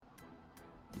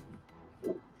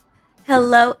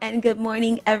Hello and good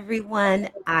morning, everyone.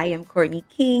 I am Courtney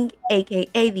King,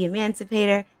 aka the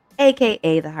Emancipator,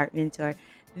 aka the Heart Mentor.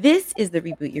 This is the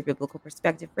Reboot Your Biblical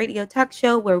Perspective radio talk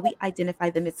show where we identify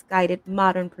the misguided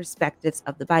modern perspectives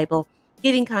of the Bible,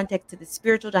 giving context to the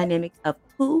spiritual dynamics of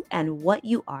who and what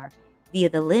you are via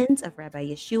the lens of Rabbi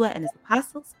Yeshua and his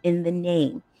apostles in the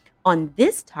name. On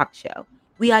this talk show,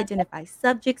 we identify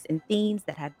subjects and themes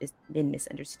that have been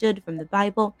misunderstood from the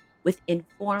Bible with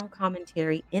informed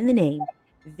commentary in the name,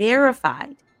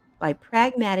 verified by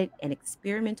pragmatic and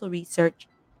experimental research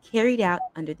carried out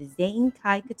under the Zane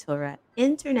Kai Keturah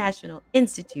International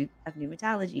Institute of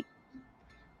Pneumatology.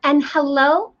 And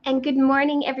hello and good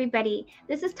morning, everybody.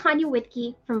 This is Tanya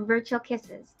Whitkey from Virtual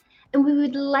Kisses. And we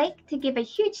would like to give a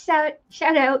huge shout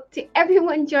out to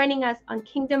everyone joining us on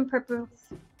Kingdom Purpose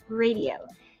Radio,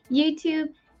 YouTube,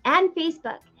 and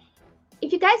Facebook.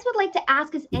 If you guys would like to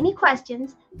ask us any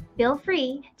questions, feel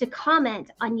free to comment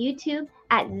on YouTube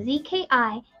at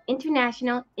ZKI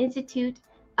International Institute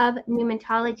of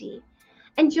Pneumatology.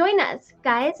 And join us,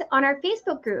 guys, on our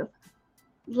Facebook group,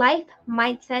 Life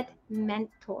Mindset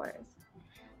Mentors.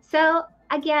 So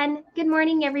again, good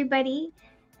morning, everybody.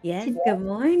 Yes, good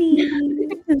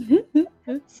morning.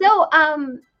 So I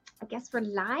guess we're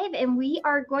live and we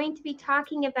are going to be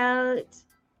talking about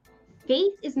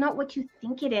faith is not what you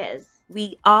think it is.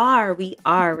 We are.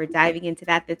 We're diving into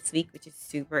that this week, which is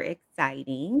super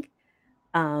exciting.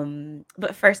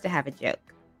 But first I have a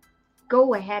joke.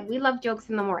 Go ahead. We love jokes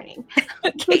in the morning.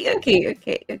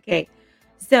 Okay.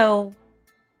 So,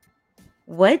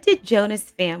 what did Jonah's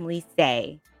family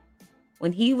say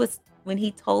when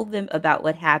he told them about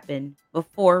what happened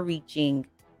before reaching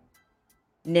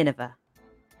Nineveh?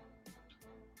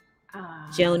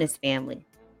 Jonah's family.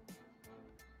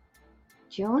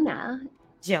 Jonah.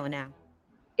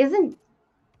 Isn't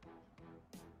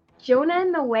Jonah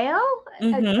in the whale?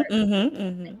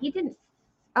 He didn't.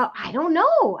 Oh, I don't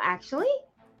know, actually.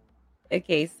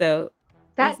 Okay, so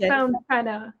that sounds kind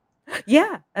of.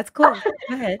 Yeah, that's cool.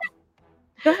 Go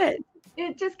ahead.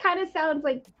 It just kind of sounds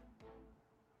like,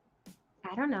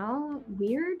 I don't know,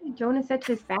 weird. Jonah said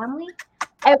to his family.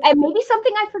 And maybe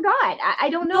something I forgot.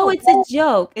 I don't know. No, it's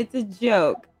a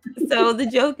joke. So the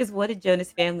joke is, what did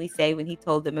Jonah's family say when he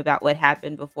told them about what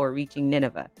happened before reaching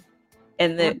Nineveh?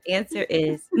 And the answer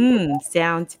is,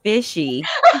 sounds fishy.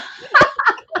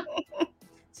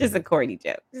 Just a corny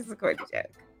joke. Did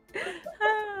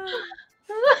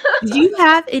you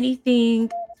have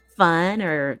anything fun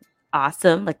or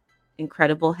awesome, like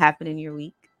incredible happen in your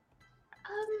week?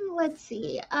 Let's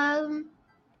see.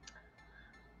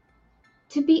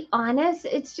 To be honest,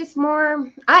 it's just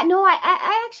more.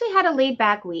 I actually had a laid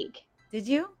back week. Did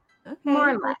you? Okay. More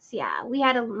or less, yeah. We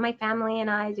had my family and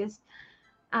I just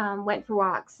went for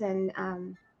walks and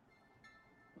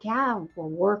we'll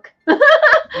work.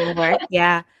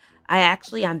 Yeah.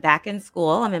 I'm back in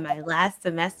school. I'm in my last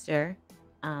semester.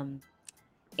 And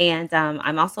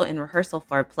I'm also in rehearsal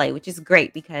for a play, which is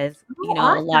great because, awesome.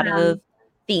 A lot of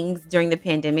things during the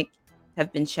pandemic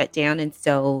have been shut down. And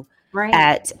so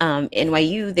at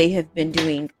NYU, they have been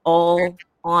doing all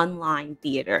online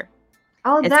theater.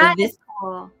 Oh, that's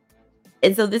cool.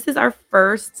 And so this is our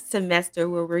first semester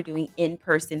where we're doing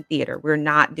in-person theater. We're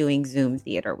not doing Zoom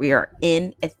theater. We are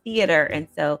in a theater. And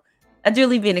so that's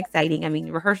really been exciting. I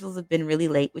mean, rehearsals have been really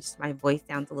late, which my voice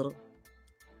sounds a little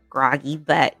groggy,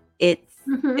 but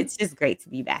it's just great to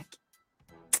be back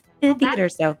in the theater.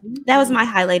 So that was my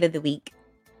highlight of the week.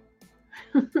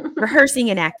 Rehearsing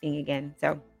and acting again.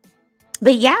 So,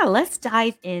 but yeah, let's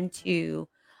dive into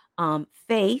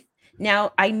faith.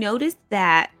 Now, I noticed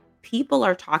that people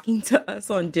are talking to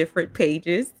us on different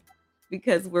pages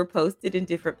because we're posted in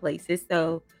different places.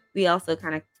 So we also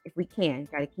kind of, if we can,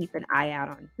 got to keep an eye out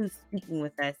on who's speaking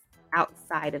with us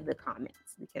outside of the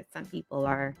comments, because some people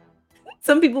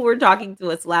were talking to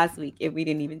us last week and we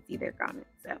didn't even see their comments.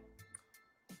 So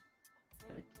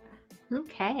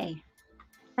okay,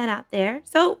 that out there.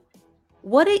 So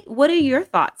what are your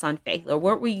thoughts on faith, or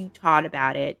what were you taught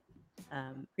about it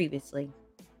previously?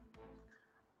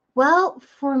 Well,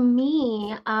 for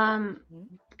me,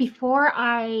 before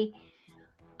I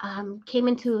came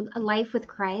into a life with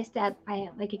Christ, at my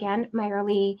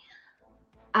early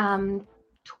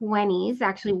 20s,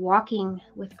 actually walking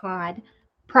with God.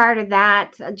 Prior to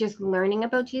that, just learning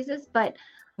about Jesus. But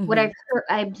what I've heard,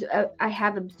 I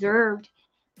have observed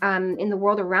in the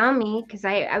world around me, because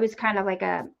I was kind of like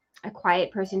a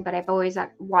quiet person, but I've always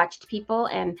watched people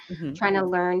and trying to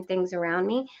learn things around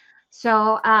me.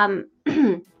 So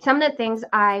some of the things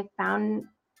I found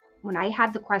when I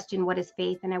had the question, what is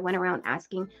faith? And I went around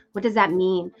asking, what does that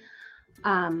mean?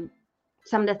 Some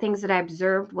of the things that I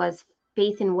observed was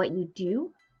faith in what you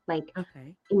do, like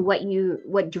Okay. in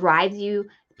what drives you.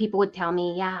 People would tell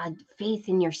me, yeah, faith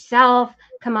in yourself,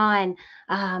 come on,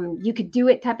 you could do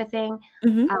it, type of thing.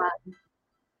 Mhm. uh,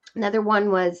 Another one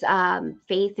was,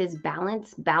 faith is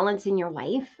balance in your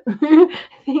life.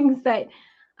 Things that,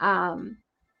 um,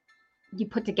 you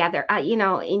put together,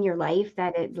 in your life,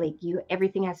 that it, like, you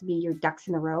everything has to be your ducks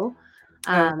in a row.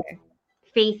 um, Okay.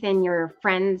 Faith in your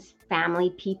friends, family,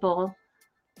 people,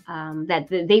 that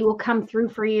they will come through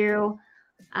for you.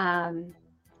 um,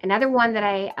 Another one that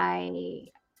I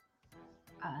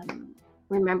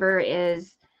remember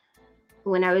is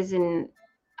when I was in,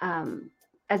 um,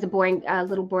 as a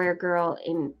little boy or girl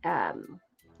in,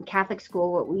 Catholic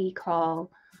school, what we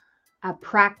call,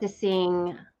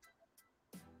 practicing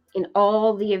in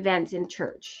all the events in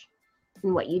church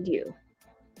and what you do,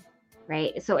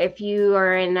 right? So if you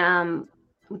are in,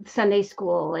 Sunday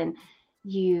school, and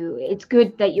it's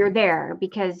good that you're there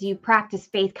because you practice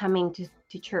faith coming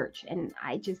to church. And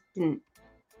I just didn't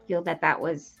feel that that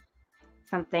was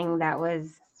something that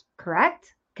was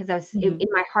correct, because Mhm. in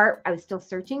my heart, I was still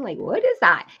searching, like, what is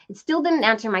that? It still didn't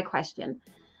answer my question.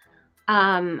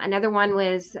 Another one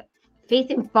was faith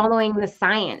in following the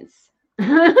science.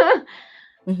 The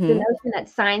Mhm. notion that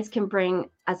science can bring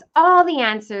us all the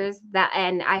answers,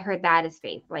 and I heard that as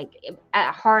faith, like,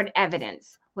 hard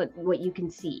evidence, what you can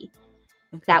see.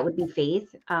 Okay. That would be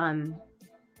faith.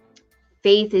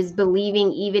 Faith is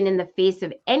believing even in the face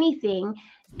of anything.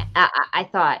 I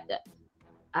thought,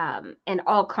 and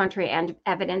all contrary and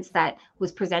evidence that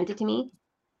was presented to me.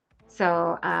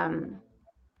 So,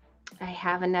 I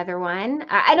have another one.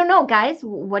 I don't know, guys.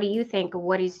 What do you think?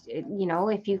 What is,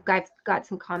 if you guys got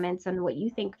some comments on what you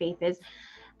think faith is,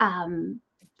 um,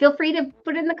 feel free to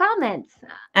put it in the comments.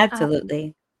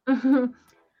 Absolutely.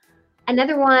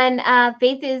 Another one,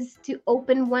 faith is to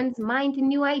open one's mind to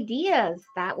new ideas.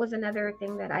 That was another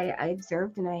thing that I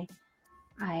observed, and I,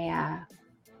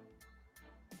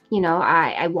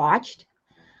 I watched.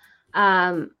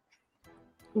 Um,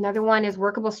 Another one is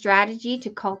workable strategy to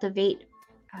cultivate,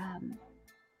 um,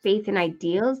 faith in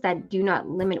ideals that do not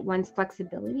limit one's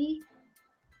flexibility.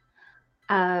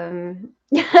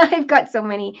 I've got so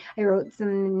many. I wrote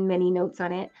many notes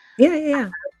on it. Yeah, yeah, yeah.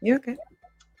 You're okay.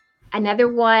 Another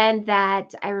one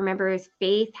that I remember is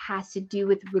faith has to do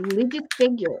with religious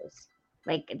figures.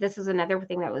 Like, this is another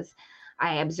thing that was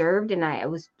I observed, and I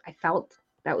felt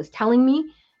that was telling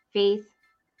me faith.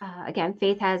 Again,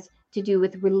 faith has to do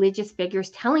with religious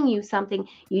figures telling you something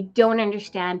you don't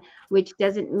understand, which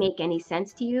doesn't make any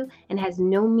sense to you and has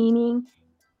no meaning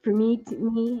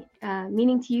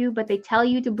meaning to you, but they tell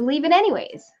you to believe it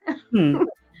anyways. Hmm.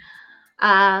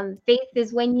 Faith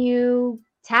is when you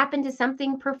tap into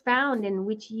something profound and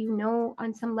which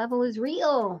on some level is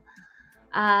real.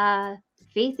 Uh,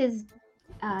 Faith is,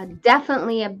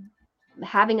 definitely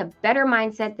having a better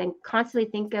mindset than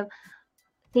constantly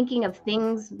thinking of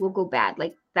things will go bad.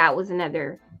 Like, that was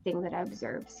another thing that I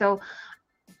observed. So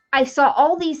I saw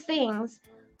all these things,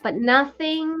 but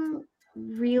nothing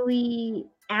really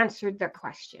answered the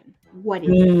question, what is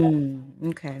it?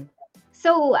 Okay.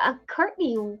 So,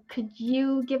 Courtney, could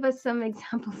you give us some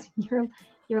examples in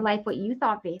your life what you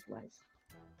thought faith was?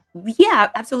 Yeah,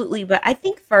 absolutely. But I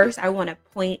think first I want to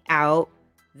point out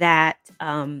that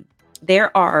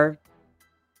there are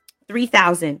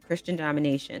 3,000 Christian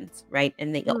denominations, right?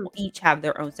 And they Mm, each have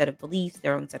their own set of beliefs,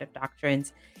 their own set of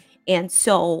doctrines. And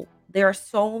so there are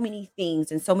so many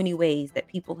things and so many ways that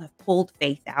people have pulled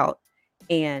faith out.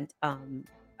 And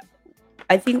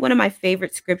I think one of my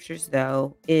favorite scriptures,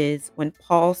 though, is when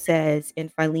Paul says in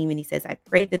Philemon, he says, I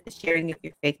pray that the sharing of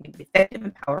your faith may be effective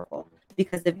and powerful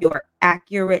because of your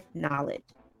accurate knowledge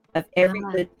of every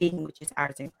ah, good thing which is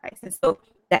ours in Christ. And so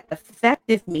that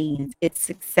effective means it's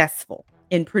successful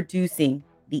in producing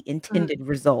the mm, intended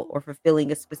result or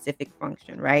fulfilling a specific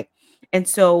function, right? And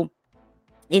so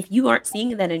if you aren't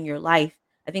seeing that in your life,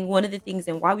 I think one of the things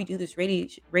and why we do this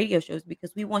radio show is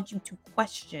because we want you to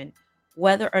question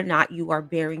whether or not you are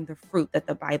bearing the fruit that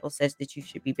the Bible says that you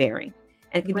should be bearing.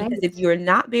 And because if right. you're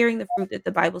not bearing the fruit that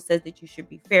the Bible says that you should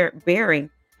be bearing,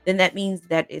 then that means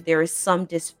that there is some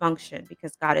dysfunction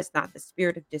because God is not the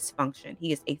spirit of dysfunction.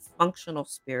 He is a functional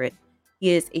spirit.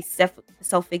 He is a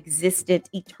self-existent,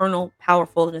 eternal,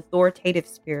 powerful, and authoritative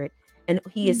spirit. And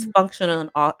he is Mm, functional in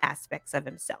all aspects of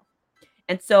himself.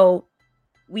 And so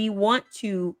we want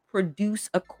to produce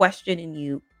a question in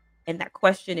you. And that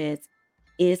question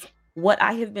is what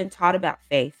I have been taught about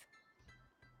faith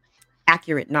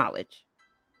accurate knowledge?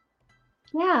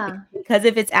 yeah. Because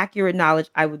if it's accurate knowledge,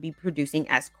 I would be producing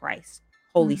as Christ.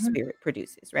 Holy Mhm. Spirit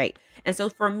produces, right? And so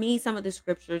for me, some of the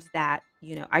scriptures that,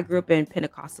 I grew up in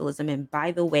Pentecostalism, and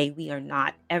by the way, we are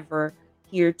not ever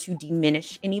here to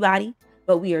diminish anybody,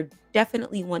 but we are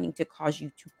definitely wanting to cause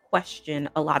you to question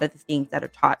a lot of the things that are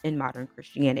taught in modern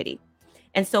Christianity.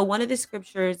 And so one of the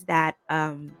scriptures that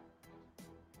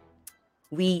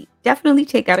we definitely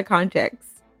take out of context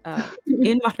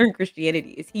in modern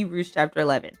Christianity is Hebrews chapter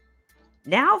 11.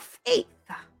 Now faith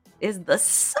is the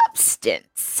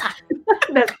substance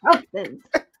The substance.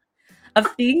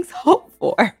 of things hoped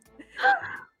for,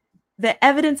 the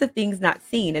evidence of things not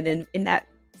seen. And then in that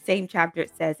same chapter,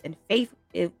 it says, and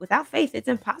without faith, it's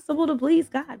impossible to please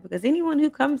God, because anyone who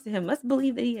comes to him must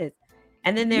believe that he is.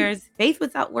 And then Mhm. there's faith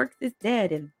without works is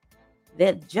dead, and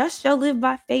that just shall live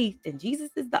by faith. And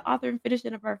Jesus is the author and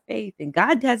finisher of our faith. And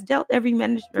God has dealt every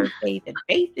measure of faith. And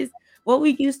faith is what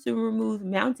we use to remove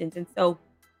mountains. And so,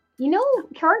 You know,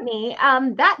 Courtney,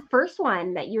 that first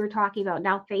one that you were talking about,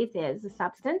 now faith is the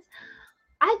substance.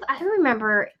 I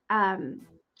remember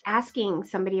asking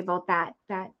somebody about that,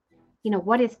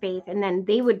 what is faith? And then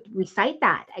they would recite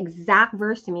that exact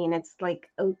verse to me, and it's like,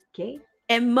 okay.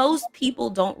 and most people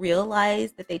don't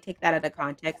realize that they take that out of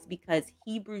context, because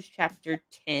Hebrews chapter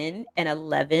 10 and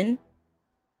 11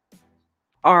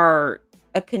 are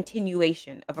a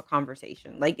continuation of a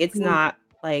conversation. Like, it's Mhm. not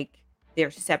like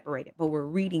they're separated, but we're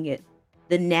reading it.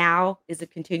 The now is a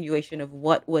continuation of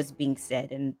what was being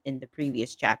said in the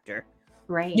previous chapter.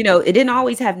 Right. It didn't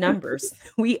always have numbers.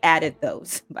 We added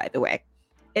those, by the way.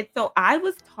 And so I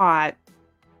was taught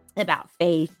about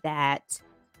faith, that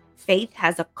faith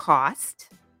has a cost,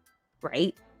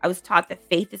 right? I was taught that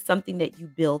faith is something that you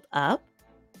build up.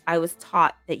 I was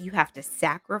taught that you have to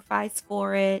sacrifice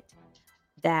for it,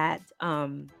 that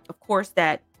of course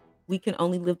that we can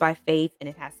only live by faith and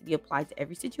it has to be applied to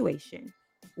every situation,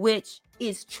 which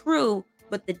is true,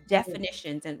 but the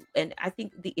definitions, and I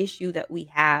think the issue that we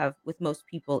have with most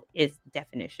people is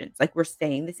definitions. Like, we're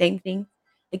saying the same thing.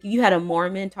 Like, if you had a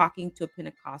Mormon talking to a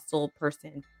Pentecostal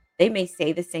person, they may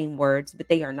say the same words, but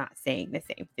they are not saying the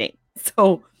same thing.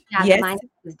 So Yeah, the yes, mindset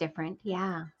is different.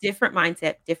 Yeah. different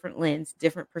mindset, different lens,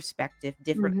 different perspective,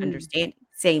 different Hmm. understanding,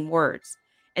 same words.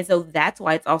 And so that's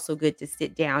why it's also good to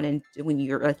sit down and when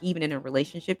you're like even in a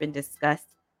relationship, and discuss,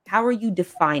 how are you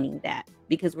defining that?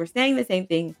 Because we're saying the same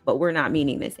thing, but we're not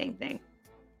meaning the same thing.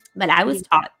 But I was Yeah.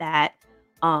 taught that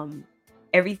um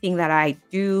everything that I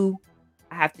do,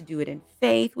 I have to do it in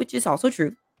faith, which is also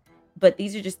true. But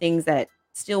these are just things that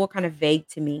still were kind of vague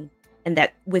to me. And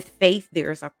that with faith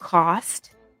there's a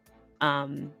cost.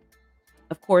 Um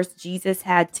of course, Jesus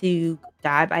had to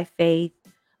die by faith.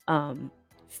 Um,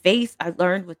 Faith, I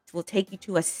learned, will take you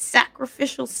to a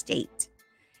sacrificial state.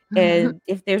 And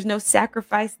if there's no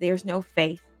sacrifice, there's no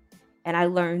faith. And I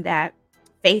learned that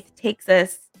faith takes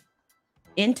us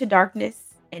into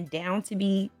darkness and down to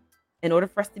be, in order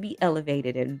for us to be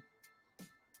elevated. And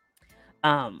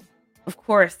um, of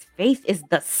course, faith is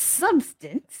the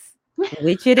substance,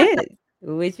 which it is,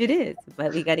 which it is.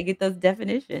 But we got to get those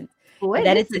definitions. What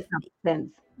That is it's the a,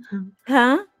 substance?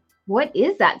 huh? What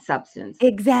is that substance?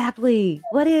 Exactly.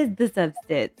 What is the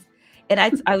substance? And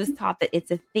I was taught that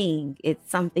it's a thing, it's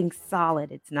something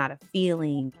solid, it's not a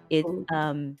feeling. It's,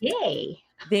 Yay.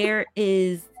 there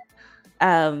is,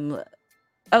 um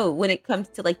oh, when it comes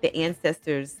to, like, the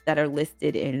ancestors that are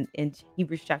listed in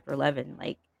Hebrews chapter 11,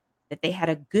 like, that they had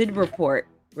a good report,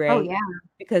 Oh right? yeah.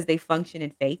 Because they function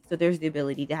in faith, so there's the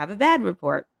ability to have a bad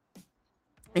report.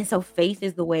 And so faith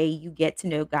is the way you get to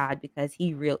know God, because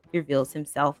he reveals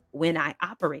himself when I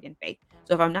operate in faith.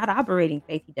 So if I'm not operating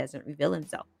faith, he doesn't reveal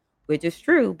himself, which is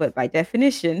true, but by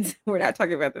definitions, we're not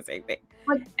talking about the same thing.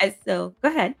 But And so go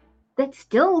ahead. that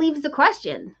still leaves the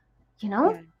question, you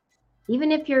know? Yeah.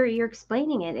 Even if you're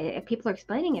explaining it, if people are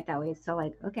explaining it that way, it's still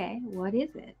like, okay, what is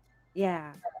it?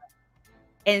 Yeah.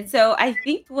 And so I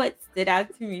think what stood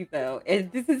out to me, though, and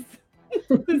this is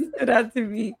this stood out to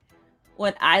me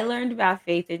when I learned about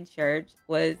faith in church,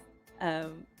 was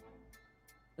um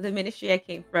the ministry I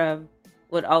came from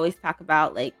would always talk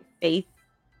about, like, faith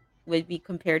would be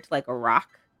compared to like a rock.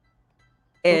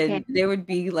 Okay. And there would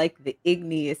be like the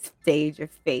igneous stage of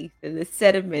faith and the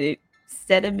sedimentary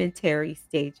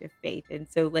stage of faith. And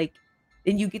so, like,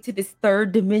 then you get to this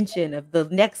third dimension of the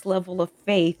next level of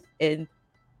faith. And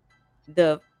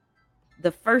the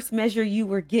the first measure you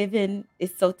were given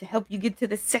is so to help you get to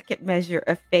the second measure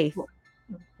of faith.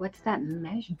 What's that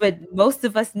measure? But most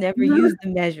of us never use the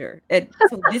measure. And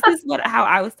so this is how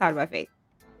I was taught about faith.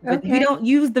 But we Okay. don't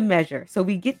use the measure. So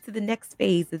we get to the next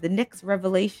phase of the next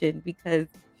revelation, because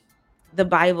the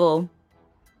Bible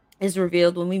is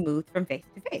revealed when we move from faith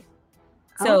to faith.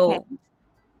 Okay. So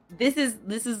this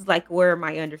is like where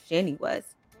my understanding was.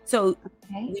 So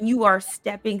Okay. when you are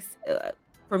stepping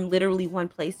from literally one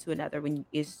place to another, when you,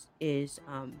 is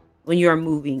when you are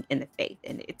moving in the faith,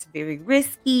 and it's very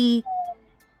risky,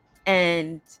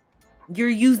 and you're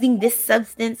using this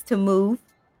substance to move,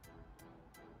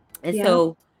 and Yeah.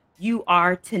 so you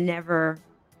are to never,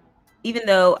 even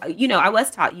though I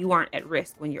was taught you aren't at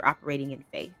risk when you're operating in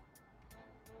faith,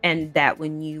 and that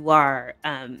when you are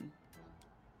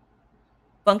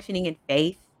functioning in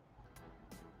faith,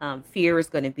 fear is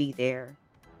going to be there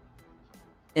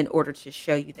in order to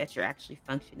show you that you're actually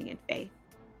functioning in faith.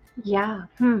 Yeah.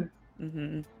 Hmm.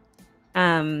 Mhm.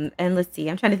 And let's see,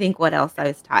 I'm trying to think what else I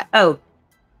was taught. Oh,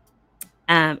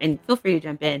 and feel free to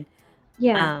jump in.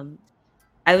 Yeah. Um,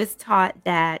 I was taught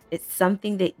that it's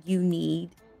something that you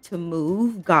need to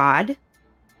move God,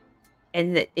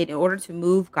 and that in order to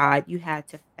move God, you had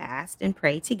to fast and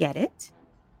pray to get it.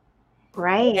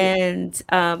 Right. And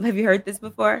have you heard this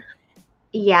before?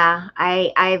 Yeah,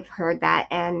 I've heard that,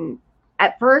 and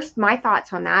at first my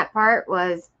thoughts on that part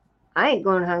was, I ain't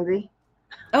going hungry.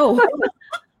 Oh,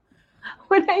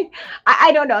 When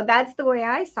I don't know. That's the way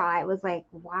I saw it. Was like,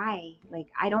 why? Like,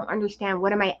 I don't understand.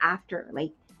 What am I after?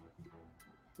 Like,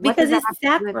 what because does that it's have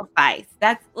to do with? sacrifice.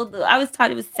 That's well, I was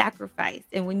taught it was sacrifice,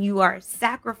 and when you are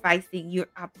sacrificing, you're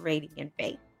operating in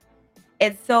faith.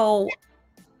 And so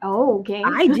Oh, okay.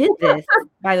 I did this,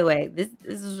 by the way. This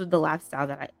is the lifestyle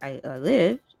that I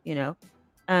lived,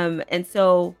 and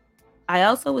so I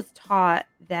also was taught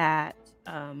that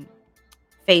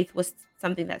faith was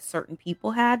something that certain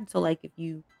people had. So, like, if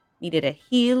you needed a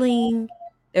healing,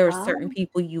 there were certain Oh,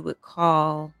 people you would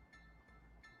call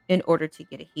in order to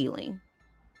get a healing,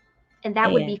 and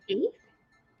that would and be faith.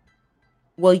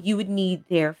 well, you would need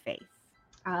their faith.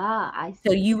 Ah, I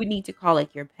So see. you would need to call,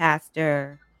 like, your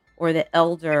pastor or the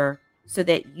elder so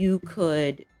that you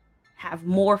could have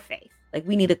more faith. Like,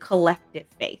 we need a collective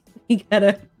faith. We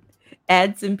gotta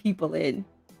add some people in.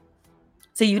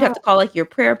 So you'd have Huh. to call, like, your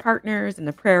prayer partners and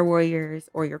the prayer warriors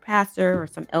or your pastor or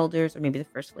some elders or maybe the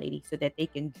first lady so that they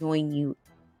can join you,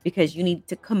 because you need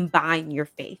to combine your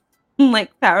faith,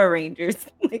 like Power Rangers,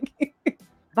 like,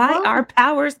 by Oh, our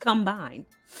powers combined.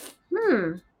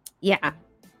 hmm. Yeah.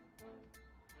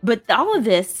 But all of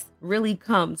this really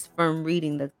comes from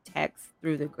reading the text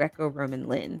through the Greco-Roman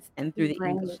lens and through the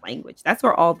English Right. language. That's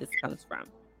where all this comes from.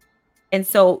 And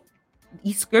so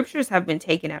these scriptures have been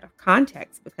taken out of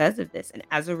context because of this. And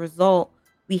as a result,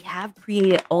 we have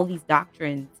created all these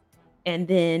doctrines. And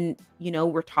then,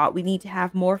 we're taught we need to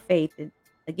have more faith. And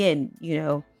again,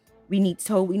 we need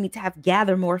to have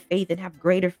gather more faith and have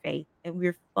greater faith. And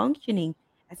we're functioning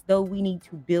as though we need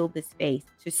to build this faith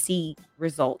to see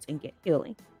results and get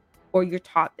healing. Or you're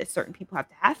taught that certain people have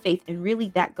to have faith. And really,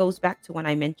 that goes back to when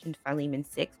I mentioned Philemon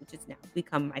 6, which has now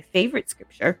become my favorite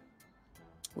scripture,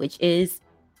 which is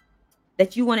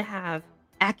that you want to have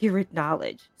accurate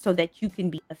knowledge so that you can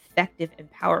be effective and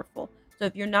powerful. So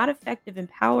if you're not effective and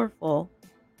powerful,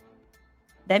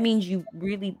 that means you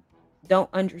really don't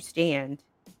understand.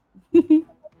 You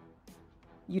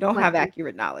don't What? have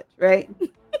accurate knowledge, right? So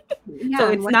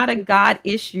Yeah. it's What? not a God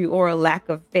issue or a lack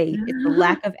of faith. It's a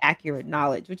lack of accurate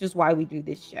knowledge, which is why we do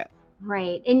this show.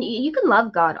 Right. And you can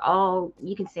love God. All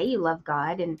you can say you love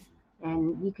God, and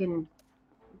you can.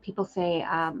 People say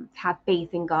have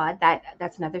faith in God.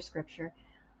 That's another scripture,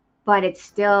 but it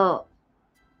still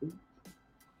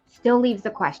leaves the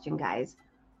question, guys.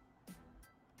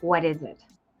 What is it?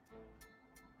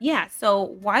 Yeah. So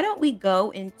why don't we go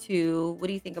into what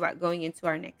do you think about going into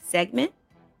our next segment?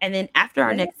 And then after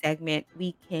our Yeah, next segment,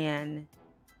 we can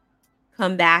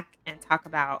come back and talk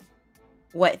about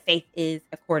what faith is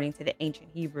according to the ancient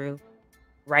Hebrew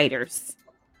writers.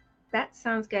 that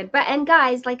sounds good. But and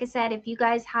guys, like I said, if you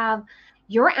guys have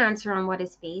your answer on what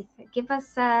is faith, give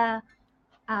us a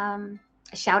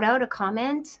shout out, a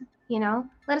comment.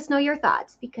 Let us know your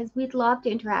thoughts because we'd love to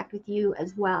interact with you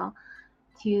as well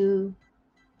to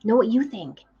know what you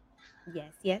think.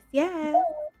 Yes, yes, yes.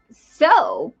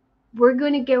 So we're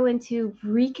going to go into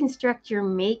reconstruct your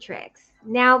matrix.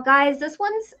 Now, guys, this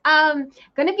one's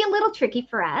going to be a little tricky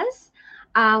for us.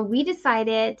 We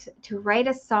decided to write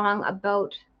a song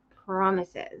about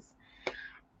promises.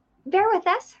 Bear with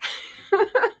us.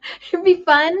 It'd be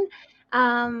fun.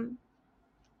 Um,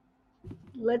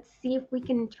 let's see if we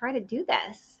can try to do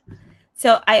this.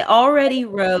 So I already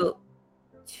wrote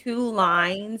 2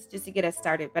 lines just to get us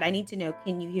started, but I need to know,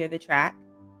 can you hear the track?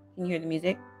 Can you hear the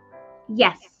music?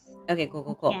 Yes, Okay, cool,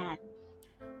 cool, we cool. can.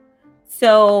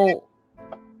 So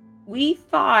we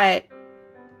thought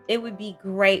it would be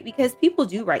great because people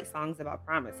do write songs about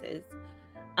promises.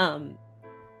 Um,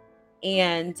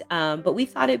 And but we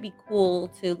thought it'd be cool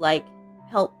to like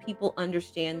help people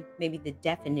understand maybe the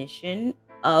definition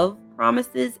of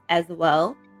promises as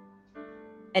well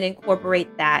and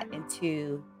incorporate that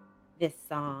into this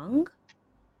song.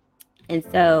 And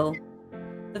so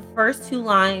the first two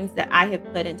lines that I have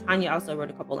put, and Tanya also wrote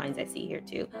a couple lines I see here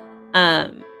too,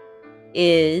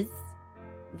 is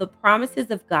the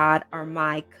promises of God are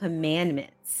my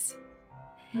commandments.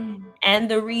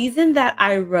 And the reason that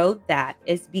I wrote that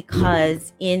is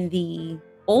because in the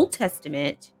Old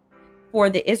Testament, for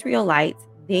the Israelites,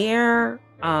 the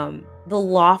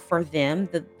law for them,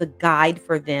 the guide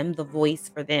for them, the voice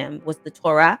for them was the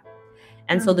Torah.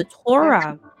 And so the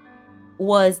Torah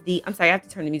was I'm sorry, I have to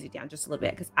turn the music down just a little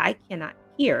bit because I cannot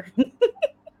hear.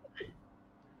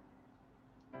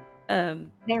 There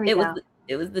we it go.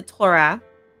 it was the Torah.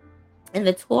 And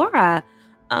the Torah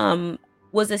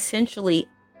was essentially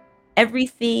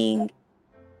everything.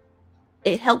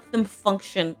 It helped them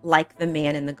function like the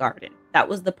man in the garden. That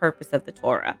was the purpose of the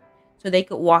Torah. So they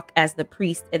could walk as the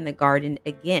priest in the garden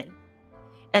again.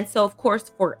 And so, of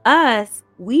course, for us,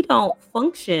 we don't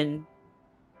function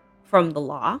from the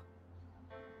law.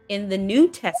 In the New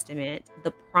Testament,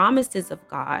 the promises of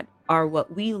God are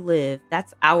what we live.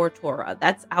 That's our Torah.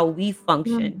 That's how we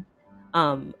function.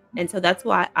 And so that's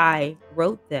why I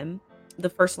wrote them. The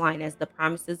first line as the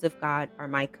promises of God are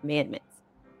my commandments.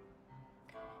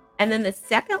 And then the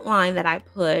second line that I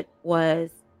put was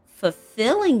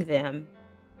fulfilling them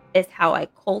is how I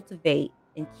cultivate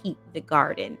and keep the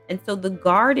garden. And so the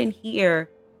garden here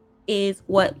is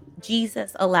what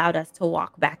Jesus allowed us to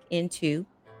walk back into.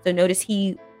 So notice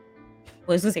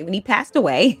when he passed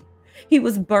away, he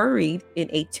was buried in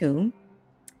a tomb.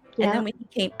 Yeah. And then when he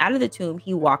came out of the tomb,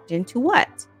 he walked into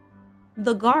what?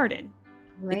 The garden.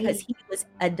 Because he was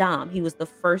Adam. He was the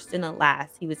first and the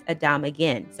last. He was Adam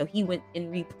again. So he went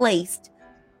and replaced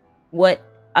what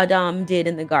Adam did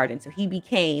in the garden. So he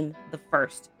became the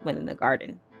first one in the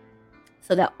garden.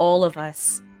 So that all of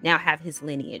us now have his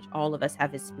lineage. All of us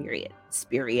have his spirit.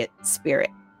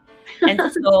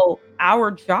 And so our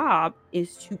job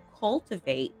is to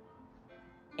cultivate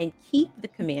and keep the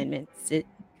commandments.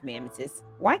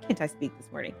 Why can't I speak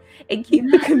this morning? And keep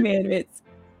the commandments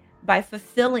by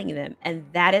fulfilling them. And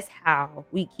that is how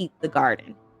we keep the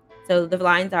garden. So the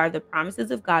lines are, the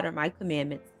promises of God are my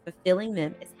commandments. Fulfilling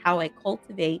them is how I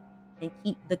cultivate and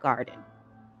keep the garden.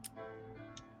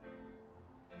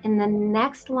 And the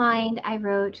next line I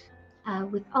wrote,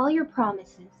 with all your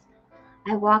promises,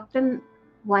 I walk them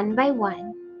one by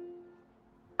one.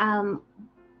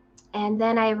 And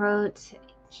then I wrote,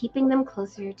 keeping them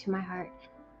closer to my heart,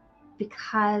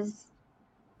 because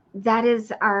that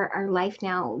is our life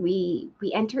now. We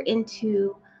enter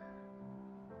into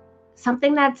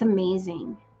something that's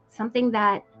amazing, something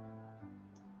that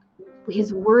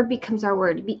his word becomes our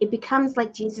word. It becomes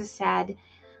like Jesus said,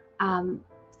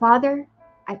 Father,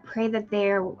 I pray that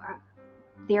they're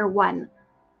one,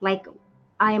 like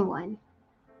I am one.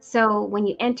 So when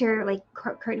you enter, like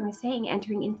Courtney was saying,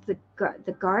 entering into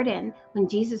the garden, when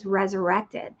Jesus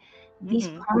resurrected, these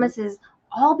promises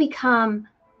all become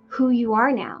who you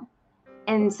are now.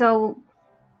 And so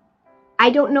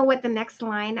I don't know what the next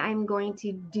line I'm going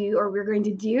to do or we're going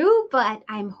to do, but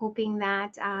I'm hoping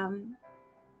that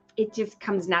it just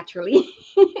comes naturally.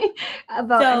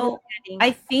 So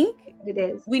I think it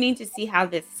is. We need to see how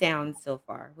this sounds so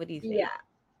far. What do you think? Yeah.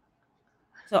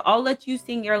 So I'll let you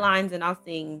sing your lines and I'll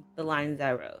sing the lines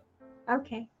I wrote.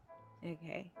 Okay.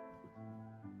 Okay.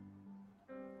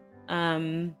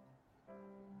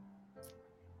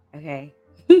 Okay.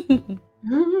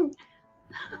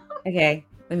 Okay,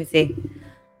 let me see.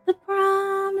 The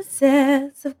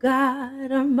promises of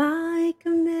God are my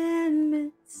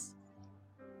commandments.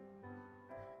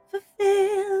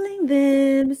 Fulfilling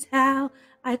them is how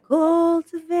I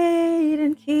cultivate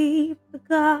and keep the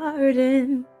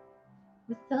garden.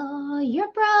 With all your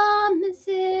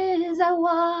promises, I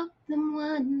walk them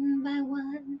one by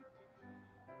one,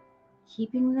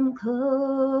 keeping them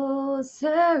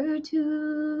closer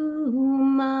to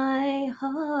my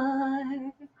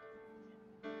heart.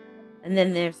 And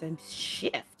then there's a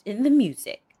shift in the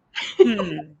music.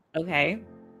 Okay.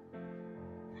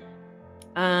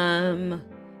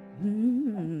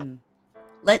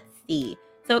 Let's see.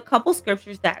 So a couple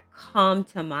scriptures that come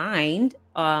to mind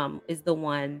is the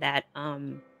one that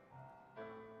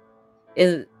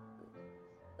is,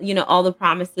 all the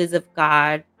promises of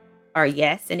God are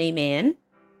yes and amen.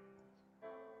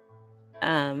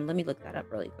 Let me look that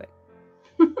up really quick.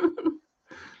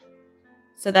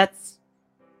 So that's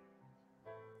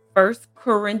 1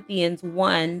 Corinthians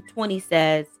 1:20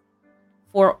 says,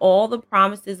 for all the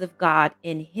promises of God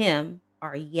in him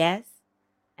are yes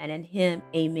and in him,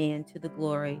 amen, to the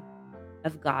glory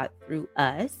of God through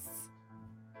us.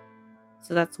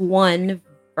 So that's one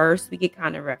verse we could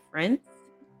kind of reference.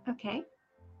 Okay.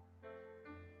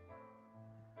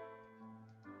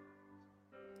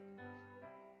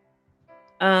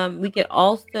 We could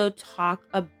also talk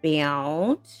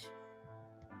about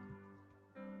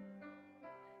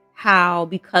how,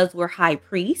 because we're high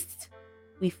priests,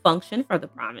 we function for the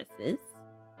promises.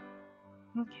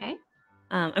 Okay.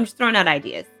 I'm just throwing out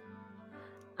ideas.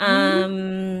 Let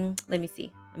me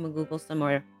see. I'm gonna Google some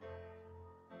more.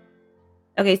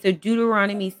 Okay, so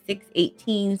Deuteronomy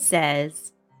 6:18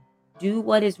 says, "Do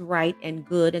what is right and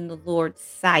good in the Lord's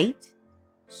sight,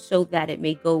 so that it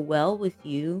may go well with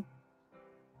you,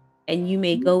 and you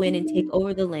may go in and take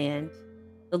over the land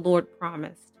the Lord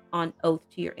promised on oath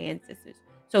to your ancestors."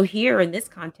 So here in this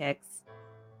context,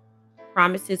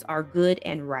 promises are good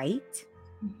and right.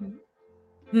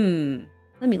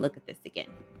 Let me look at this again.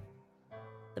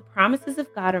 The promises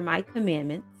of God are my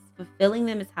commandments. Fulfilling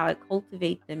them is how I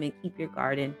cultivate them and keep your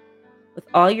garden. With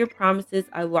all your promises,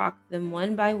 I walk them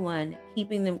one by one,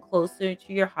 keeping them closer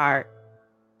to your heart.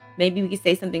 Maybe we could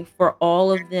say something, for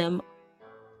all of them,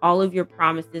 all of your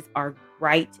promises are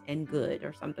right and good,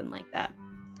 or something like that.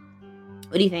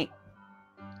 What do you think?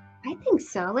 I think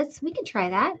so. We can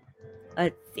try that.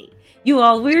 Let's see. You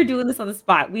all, we were doing this on the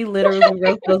spot. We literally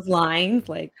wrote those lines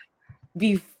like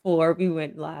before we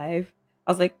went live.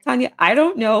 I was like, Tanya, I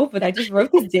don't know, but I just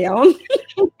wrote this down.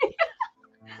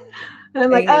 And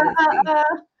I'm like, Okay, let's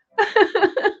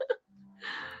see.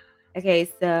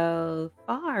 Okay, so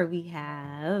far we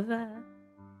have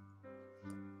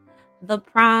the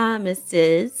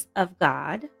promises of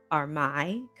God are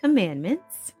my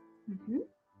commandments.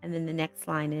 And then the next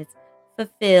line is,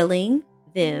 fulfilling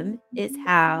them is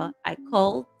how I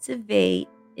cultivate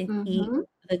and keep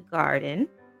the garden.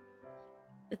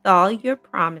 With all your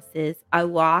promises, I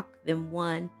walk them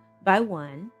one by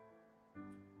one,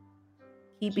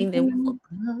 keeping them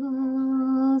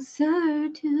closer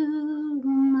to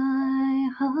my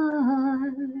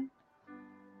heart.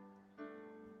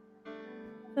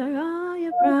 For all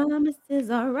your promises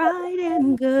are right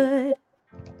and good.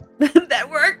 That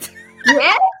worked.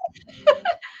 Yeah.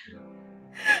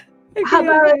 Okay, How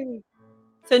about okay.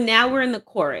 So now we're in the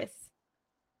chorus.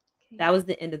 That was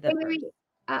the end of the verse.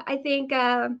 I think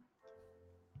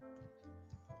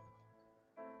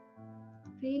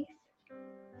faith,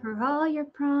 for all your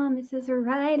promises are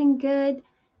right and good.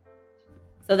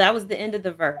 So that was the end of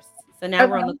the verse. So now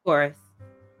we're on the chorus.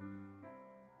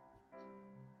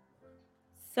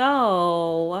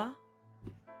 So,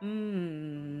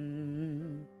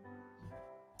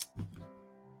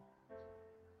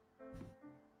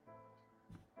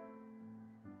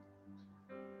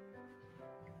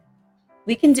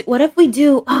 we can do, what if we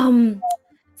do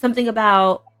something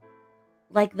about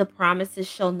like the promises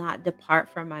shall not depart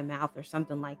from my mouth or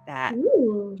something like that.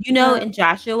 Ooh, you know, in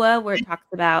Joshua where it talks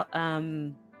about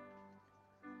the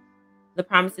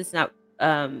promises not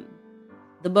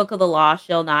the book of the law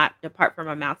shall not depart from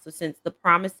my mouth. So since the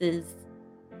promises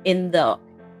in the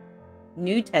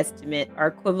New Testament are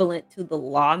equivalent to the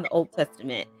law in the Old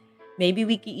Testament, maybe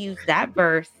we could use that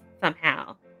verse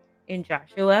somehow in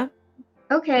Joshua.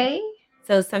 Okay.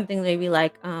 So something maybe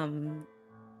like the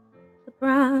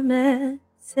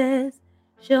promises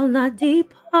shall not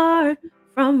depart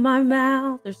from my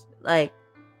mouth. There's like,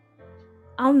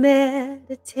 I'll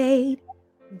meditate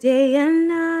day and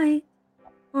night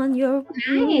on your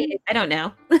Nice. I don't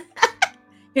know.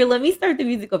 Here, let me start the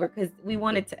music over because we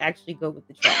wanted to actually go with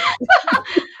the track.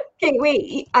 Okay,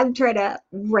 wait. I'm trying to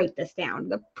write this down.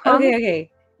 The Okay,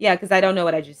 okay. Yeah, because I don't know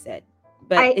what I just said.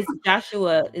 But it's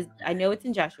Joshua. I know it's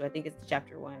in Joshua. I think it's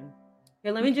chapter 1.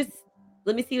 Here, let me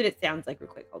see what it sounds like real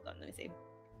quick. Hold on, let me see.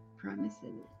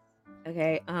 Promises.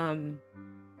 Okay. The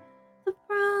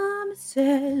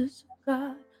promises of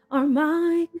God are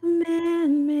my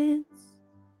commandments.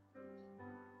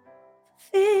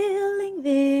 Fulfilling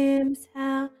them is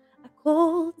how I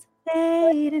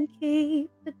cultivate and keep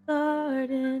the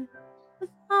garden. With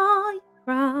all your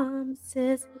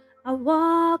promises, I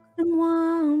walk them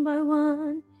one by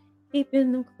one,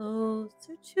 keeping them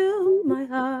closer to my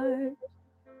heart.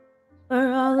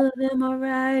 For all of them are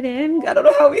right and I don't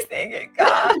know how we sing it,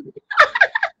 God.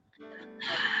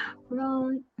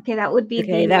 Okay, that would be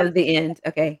that was the end.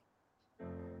 Okay.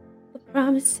 The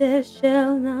promises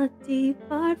shall not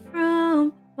depart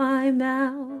from my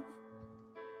mouth.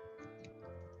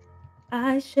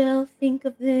 I shall think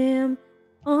of them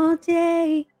all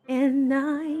day and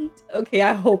night. Okay,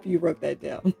 I hope you wrote that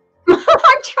down.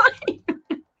 I'm trying.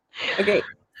 Okay,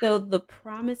 so the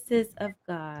promises of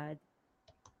God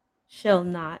shall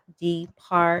not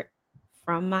depart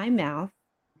from my mouth,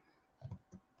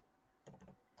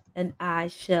 and I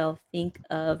shall think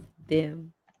of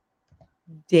them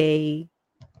day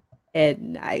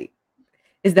and night.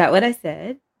 Is that what I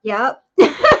said? Yep.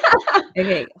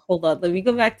 Okay, hold on. Let me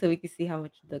go back so we can see how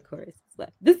much of the chorus is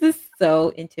left. This is so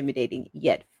intimidating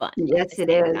yet fun at the Yes, it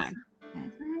same is.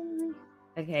 time.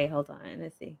 Okay, hold on.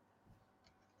 Let's see.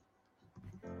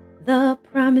 The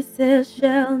promises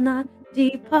shall not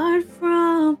depart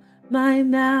from my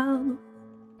mouth.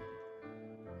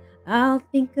 I'll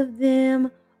think of them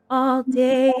all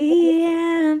day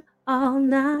and all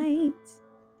night.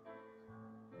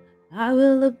 I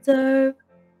will observe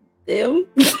them.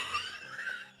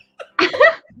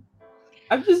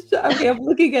 I'm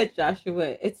looking at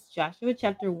Joshua. It's Joshua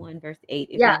chapter 1, verse 8.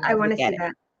 If Yeah, you want I to want look to at see it.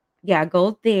 that. Yeah,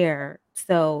 go there.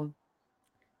 So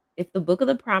if the book of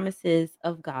the promises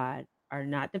of God are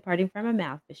not departing from my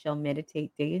mouth, but shall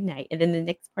meditate day and night. And then the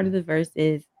next part of the verse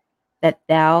is that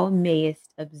thou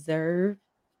mayest observe.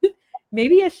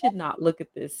 Maybe I should not look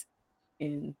at this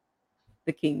in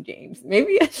the King James.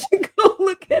 Maybe I should go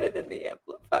look at it in the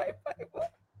Amplified Bible.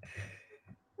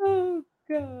 Oh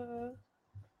God.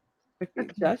 Okay,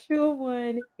 Okay. Joshua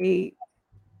 1 8.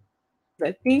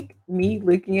 I think me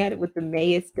looking at it with the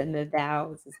mayest and the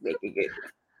thous is making it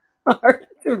hard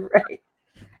to write.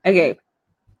 Okay.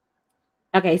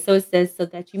 Okay, so it says, so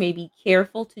that you may be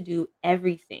careful to do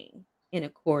everything in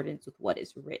accordance with what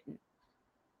is written.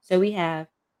 So we have,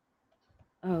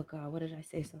 oh God, what did I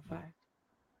say so far?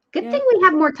 Good Yeah. thing we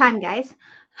have more time, guys.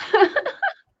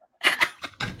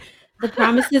 The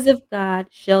promises of God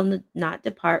shall not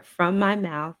depart from my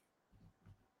mouth.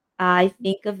 I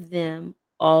think of them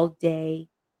all day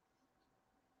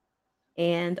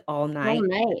and all All night.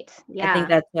 night. I think Yeah.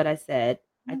 that's what I said.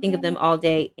 I think of them all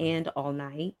day and all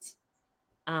night.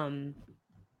 Um,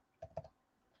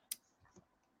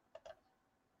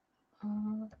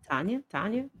 Tanya?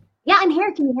 Yeah, I'm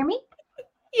here. Can you hear me?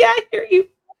 Yeah, I hear you.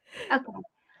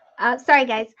 Okay. Sorry,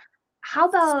 guys. How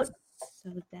about So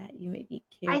that you may be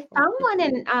I careful found to one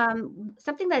do. in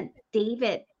something that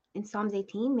David in Psalms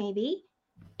 18 maybe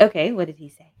Okay, what did he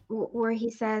say? where he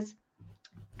says,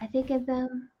 "I think of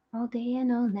them all day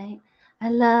and all night. I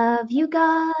love you,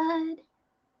 God.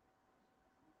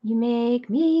 You make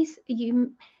me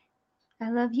you. I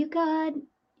love you, God.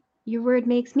 Your word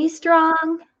makes me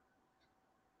strong."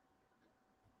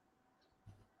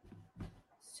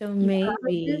 So Your promises.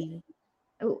 maybe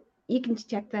Oh, you can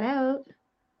check that out.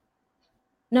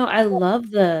 no, I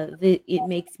love the it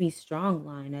makes me strong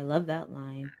line. I love that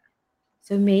line.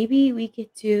 So maybe we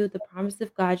could do the promise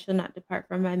of God shall not depart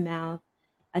from my mouth.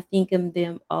 I think of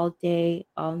them all day,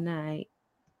 all night.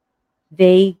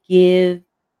 They give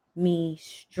me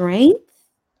strength.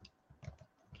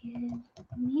 Give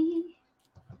me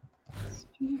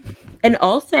strength. And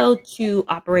also to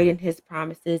operate in his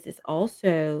promises is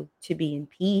also to be in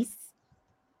peace.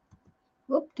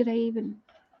 Whoop, did I even?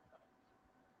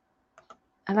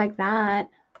 I like that.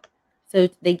 So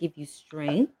they give you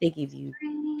strength, they give you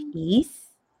Strength. peace.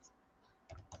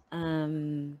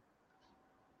 Um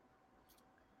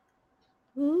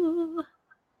ooh.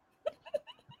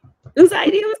 Whose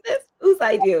idea was this? Whose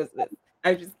idea was this?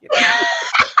 I'm just kidding.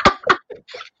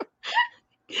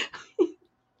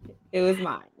 It was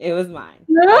mine. It was mine.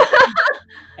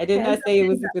 I did not say it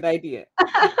was a good idea.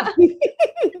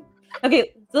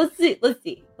 Okay, so let's see. Let's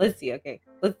see. Let's see. Okay,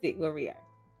 let's see where we are,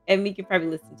 and we can probably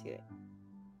listen to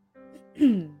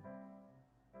it.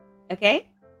 Okay,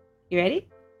 you ready?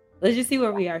 Let's just see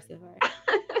where we are so far.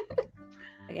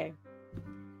 Okay.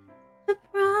 The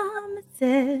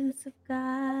promises of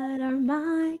God are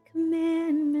my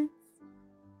commandments.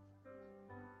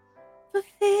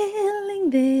 Fulfilling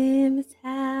them is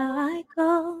how I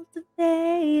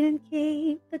cultivate and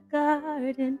keep the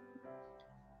garden.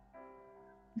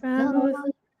 Those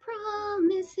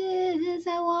promises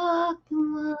I walk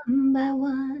them one by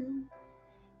one,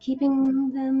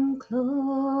 keeping them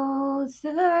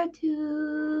closer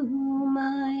to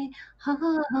my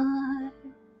heart.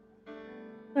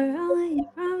 For all your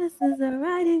promises are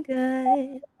right and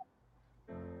good.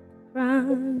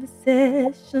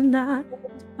 Promises shall not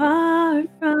depart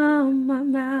from my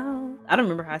mouth. I don't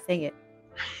remember how I sang it.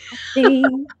 I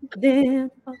think of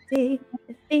them all day.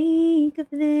 I think of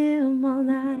them all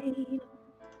night.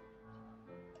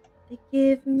 They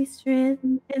give me strength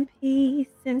and peace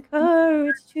and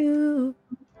courage to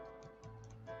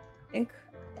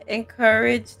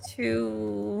encourage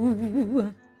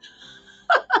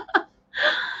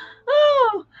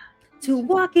Oh, to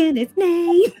walk in His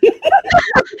name.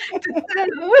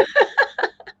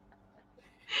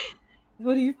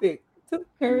 What do you think? So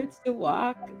courage to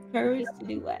walk, courage to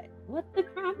do what? What the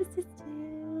promises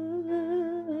do.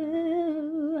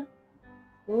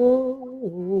 Oh,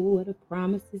 what the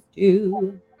promises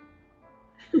do.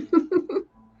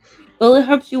 Well, it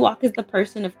helps you walk as the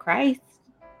person of Christ.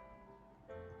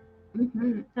 Give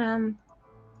me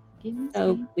So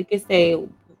strength. we could say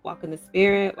walk in the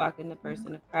spirit, walk in the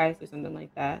person of Christ, or something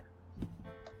like that.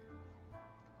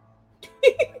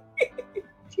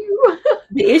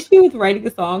 The issue with writing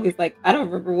a song is like I don't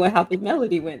remember how the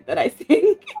melody went that I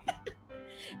sing.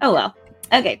 Oh well.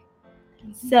 Okay.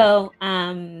 So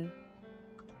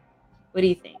what do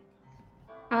you think?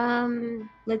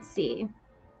 Let's see.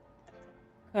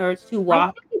 Courage to I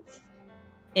walk think it's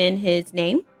in his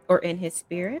name or in his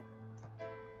spirit?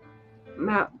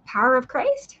 Power of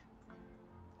Christ.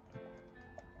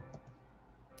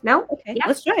 No? Okay, Yeah.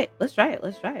 let's try it. Let's try it.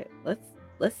 Let's try it.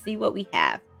 Let's see what we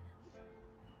have.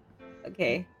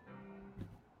 Okay.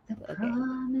 The Okay.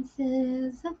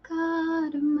 promises of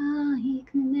God are my Okay,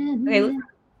 commandment.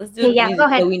 let's do it with Yeah, music go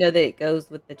ahead. so we know that it goes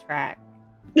with the track.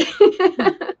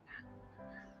 The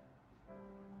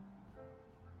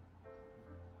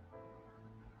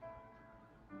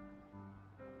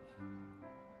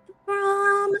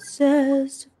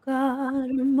promises of God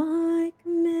are my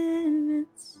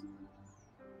commandments.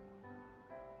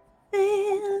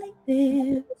 Feeling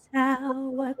this is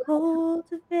how I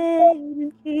cultivate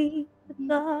and keep the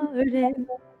garden.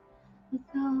 With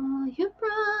all your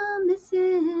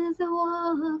promises, I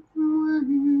walk them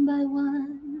one by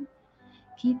one,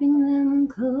 keeping them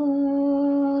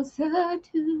closer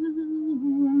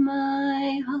to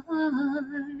my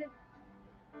heart.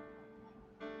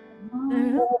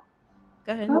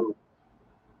 Go ahead.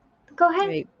 Go ahead.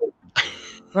 Wait.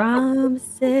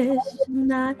 Promises shall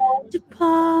not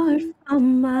depart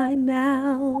from my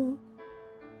mouth.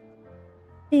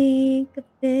 Think of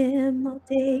them all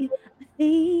day. I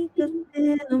think of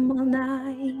them all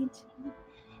night.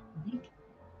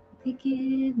 They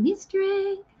give me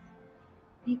strength.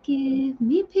 They give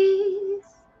me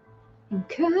peace and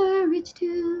courage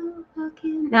to walk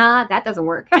in. Nah, that doesn't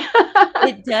work.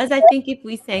 It does, I think, if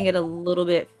we sang it a little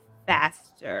bit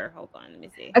faster. Hold on, let me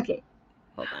see. Okay.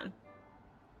 Hold on.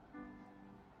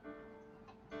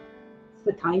 It's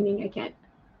the timing. I can't.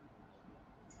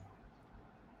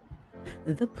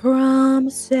 The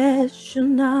promises shall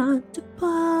not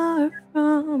depart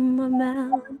from my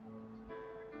mouth.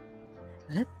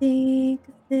 I think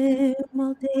of them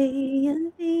all day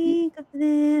and think of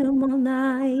them all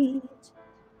night.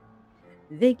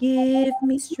 They give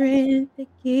me strength, they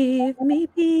give me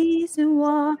peace and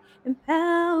walk and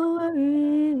power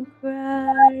in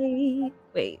Christ.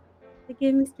 Wait, they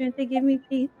give me strength, they give me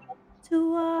peace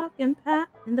to walk in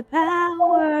the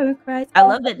power of Christ. I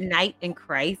love that night and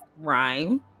Christ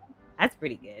rhyme. That's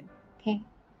pretty good. Okay.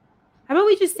 How about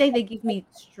we just say they give me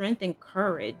strength and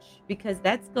courage because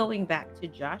that's going back to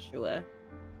Joshua.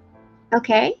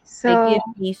 Okay. They So give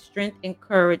me strength and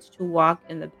courage to walk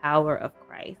in the power of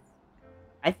Christ.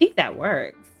 I think that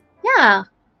works. yeah.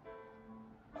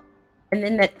 And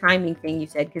then that timing thing you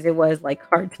said, because it was like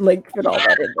hard to like fit all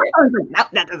that in there. I was like, no,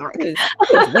 that doesn't work. It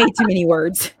was way too many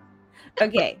words.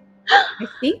 Okay. I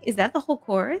think is that the whole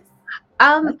chorus?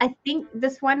 I think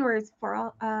this one was for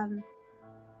all.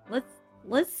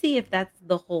 Let's see if that's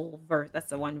the whole verse. That's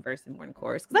the one verse in one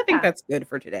chorus. Because I think Yeah. that's good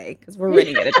for today because we're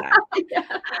running out of time.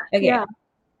 Okay. Yeah.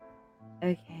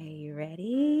 Okay, you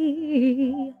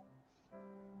ready?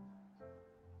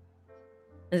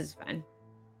 This is fun.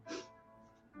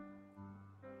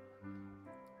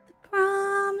 The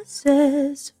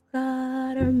promises of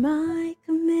God are my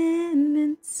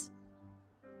commandments.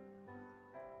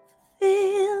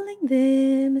 Fulfilling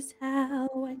them is how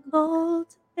I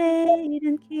cultivate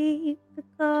and keep the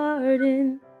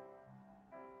garden.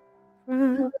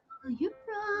 From Your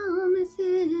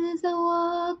promises, I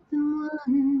walk them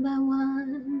one by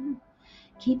one,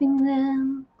 keeping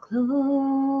them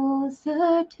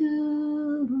closer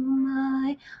to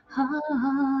my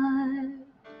heart.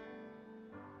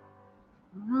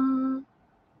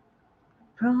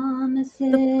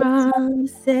 the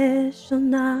promises shall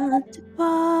not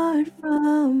depart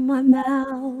from my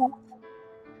mouth.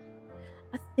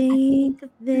 I think of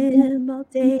them all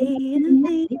day and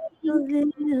think of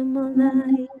them all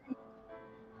night.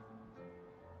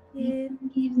 Give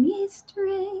me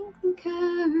strength and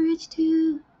courage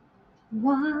to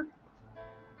walk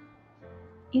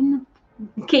in the.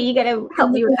 Okay, you gotta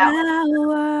help me with that one.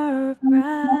 Power of Christ.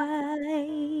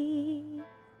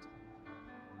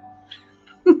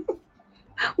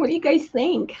 What do you guys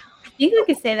think? I think we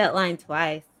could say that line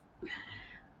twice.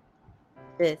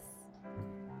 This.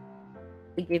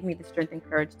 It gave me the strength and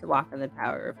courage to walk in the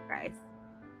power of Christ.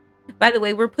 By the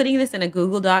way, we're putting this in a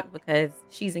Google Doc because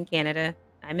she's in Canada.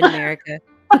 I'm in America.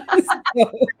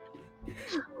 So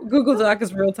Google Doc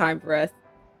is real time for us.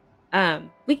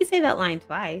 We can say that line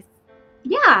twice.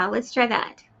 Yeah, let's try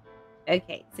that.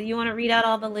 Okay, so you want to read out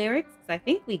all the lyrics? Because I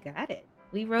think we got it.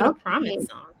 We wrote a promise Okay.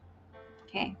 song.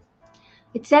 Okay.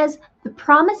 It says, "The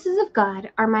promises of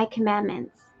God are my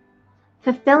commandments.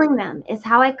 Fulfilling them is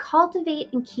how I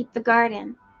cultivate and keep the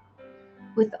garden.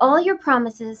 With all your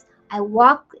promises, I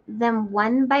walk them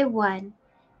one by one,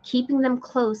 keeping them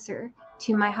closer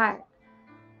to my heart.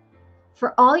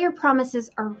 For all your promises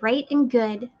are right and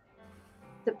good.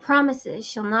 The promises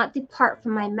shall not depart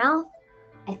from my mouth.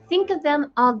 I think of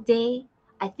them all day.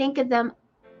 I think of them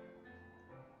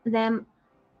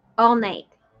all night."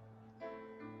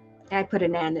 I put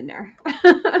an and in there.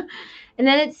 And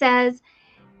then it says,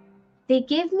 "They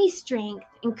give me strength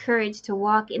and courage to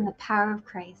walk in the power of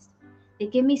Christ." They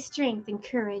give me strength and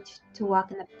courage to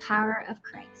walk in the power of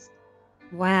Christ.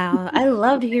 Wow, I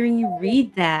loved hearing you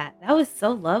read that. That was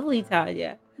so lovely,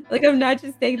 Tanya. Like, I'm not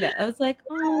just saying that. I was like,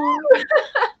 oh,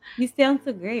 you sound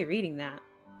so great reading that.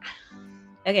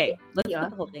 Okay, let's put Yeah.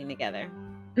 the whole thing together.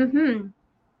 Mm-hmm.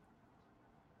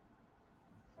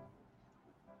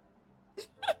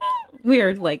 We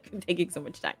are like taking so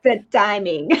much time. The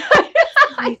timing.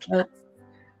 So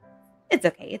it's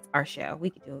okay. It's our show.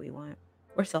 We can do what we want.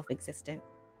 We're self-existent.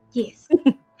 Yes.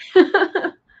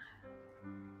 The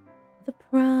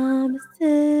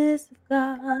promises of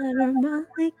God are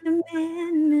my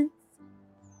commandments.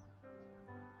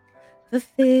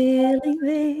 Fulfilling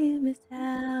them is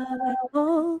how I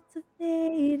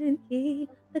cultivate and keep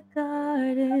the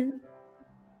garden.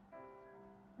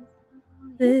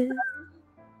 This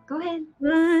Go ahead.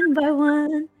 one by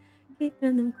one,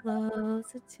 keeping them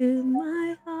closer to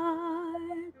my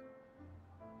heart.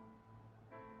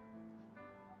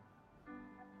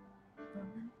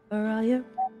 For all your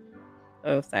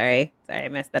sorry, I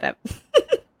messed that up.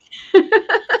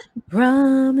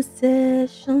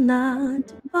 Promises shall not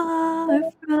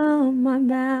depart from my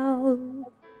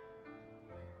mouth.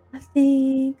 I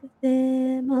think of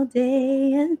them all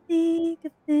day and think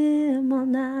of them all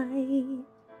night.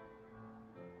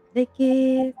 They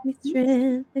give me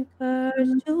strength and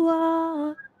courage to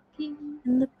walk in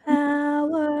the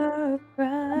power of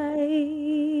Christ.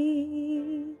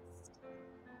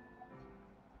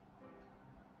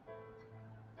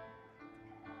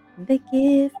 They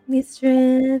give me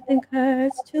strength and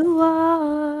courage to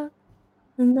walk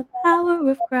in the power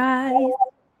of Christ.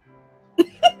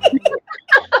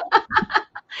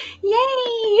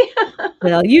 Yay!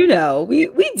 Well, you know, we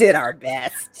did our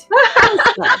best. That was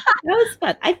fun. That was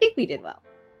fun. I think we did well.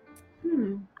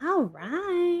 All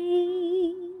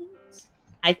right.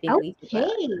 I think we did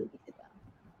well. Okay.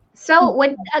 So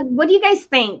what do you guys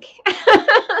think?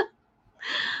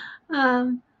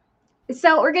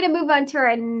 So we're going to move on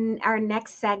to our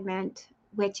next segment,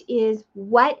 which is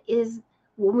when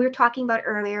we were talking about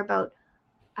earlier about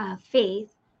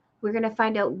faith. We're going to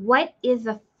find out what is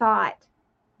a thought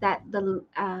that the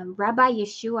Rabbi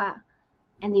Yeshua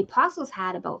and the apostles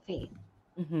had about faith.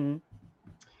 Mm-hmm.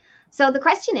 So the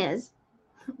question is,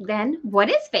 then, what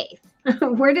is faith?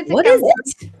 Where does it What come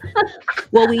is it?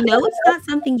 Well, we know it's not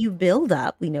something you build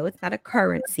up. We know it's not a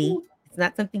currency. It's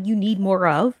not something you need more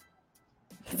of.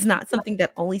 It's not something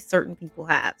that only certain people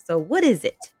have. So what is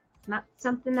it? It's not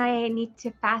something I need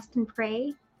to fast and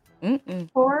pray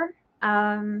Mm-mm. for.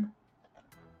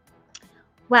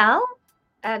 Well,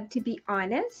 to be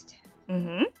honest,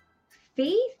 Mm-hmm.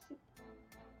 faith.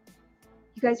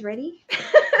 You guys ready?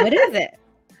 What is it?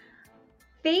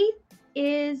 Faith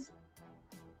is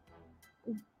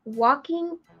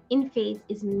walking in faith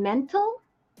is mental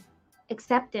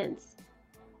acceptance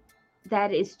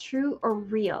that is true or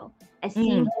real, as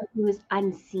seeing him who is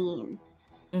unseen.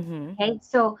 Mm-hmm. Okay,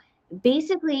 so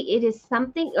basically it is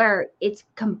something, or it's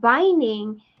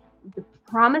combining the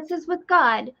promises with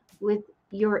God with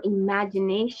your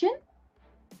imagination,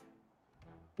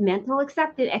 mental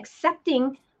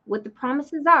accepting what the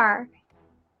promises are,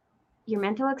 your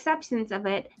mental acceptance of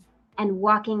it, and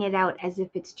walking it out as if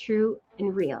it's true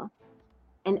and real,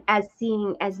 and as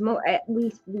seeing as more.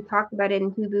 We talked about it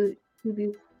in Hebrews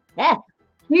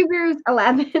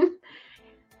 11,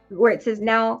 where it says,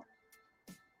 "Now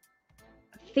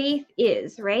faith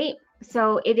is," right?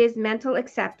 So it is mental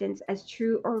acceptance as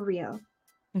true or real,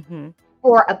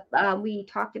 or we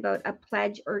talked about a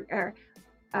pledge or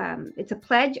it's a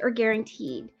pledge or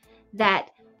guaranteed that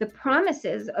the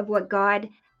promises of what God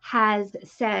has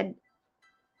said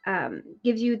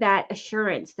gives you that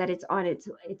assurance that it's on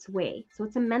its way. So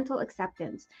it's a mental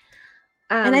acceptance.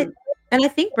 And And I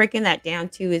think breaking that down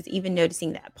too is even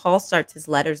noticing that Paul starts his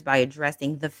letters by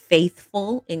addressing the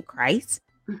faithful in Christ.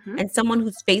 Hmm. And someone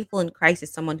who's faithful in Christ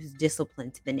is someone who's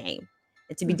disciplined to the name.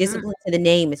 And to be Hmm. disciplined to the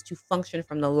name is to function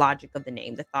from the logic of the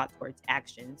name. The thoughts, words,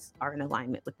 actions are in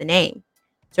alignment with the name.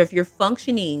 So if you're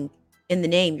functioning in the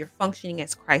name, you're functioning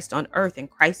as Christ on earth. And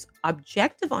Christ's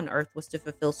objective on earth was to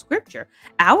fulfill scripture.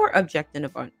 Our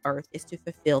objective on earth is to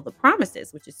fulfill the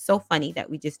promises, which is so funny that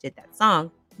we just did that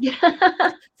song.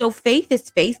 Yeah. So faith is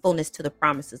faithfulness to the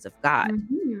promises of God.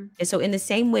 Hmm. And so in the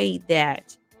same way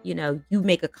that, you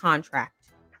make a contract,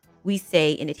 we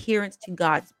say in adherence to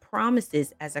God's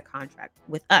promises as a contract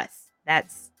with us.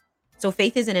 That's so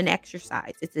faith isn't an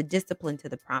exercise, it's a discipline to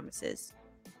the promises.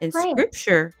 In Right.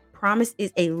 scripture, promise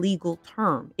is a legal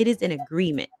term. It is an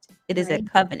agreement. It is a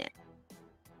Right. covenant.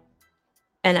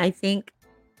 And I think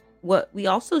what we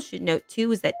also should note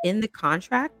too is that in the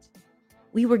contract,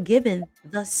 we were given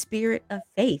the spirit of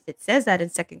faith. It says that in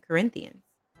Second Corinthians.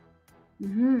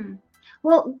 Hmm.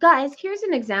 Well, guys, here's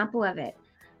an example of it.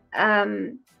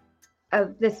 Um,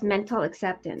 of this mental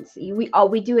acceptance.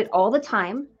 We do it all the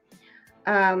time.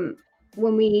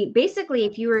 When we basically,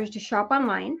 if you were to shop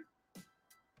online,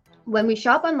 when we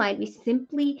shop online, we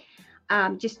simply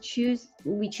just choose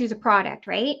a product,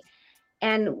 right?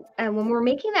 And when we're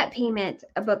making that payment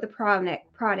about the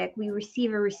product, we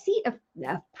receive a receipt of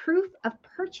proof of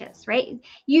purchase, right?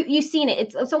 You've seen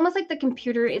it. It's almost like the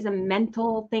computer is a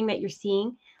mental thing that you're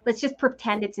seeing. Let's just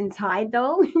pretend it's inside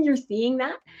though. You're seeing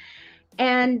that.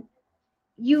 And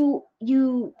you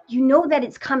know that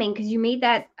it's coming because you made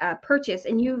that purchase,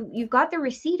 and you've got the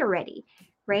receipt already,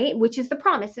 right? Which is the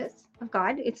promises of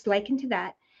God. It's likened to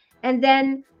that. And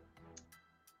then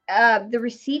the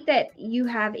receipt that you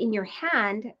have in your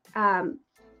hand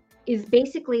is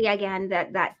basically again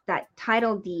that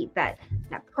title deed, that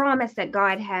promise that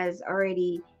God has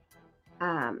already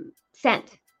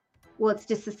sent. Well, it's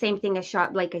just the same thing as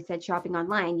like I said, shopping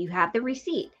online. You have the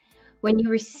receipt. When you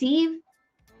receive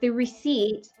the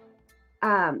receipt,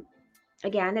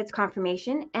 again, it's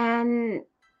confirmation. And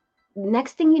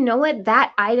next thing you know it,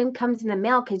 that item comes in the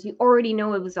mail because you already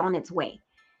know it was on its way.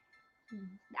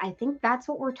 I think that's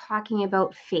what we're talking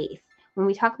about faith. When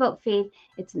we talk about faith,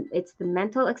 it's the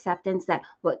mental acceptance that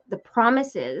what the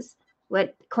promises,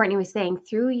 what Courtney was saying,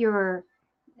 through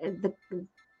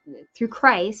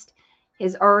Christ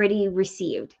is already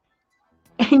received.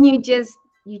 And you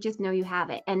just know you have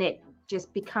it, and it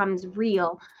just becomes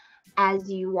real as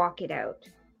you walk it out.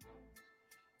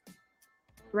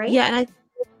 Right?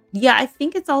 I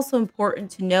think it's also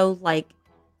important to know, like,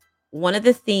 one of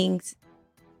the things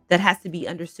that has to be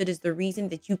understood is the reason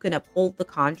that you can uphold the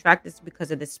contract is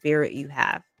because of the spirit you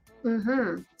have.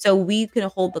 Mm-hmm. So we can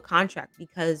hold the contract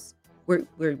because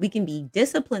we can be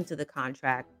disciplined to the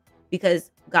contract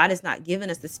because God has not given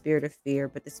us the spirit of fear,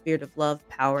 but the spirit of love,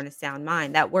 power, and a sound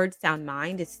mind. That word sound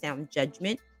mind is sound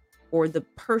judgment, or the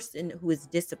person who is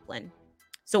disciplined.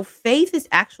 So faith is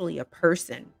actually a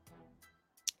person.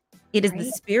 It is the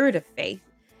Right. spirit of faith.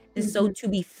 And so Mm-hmm. to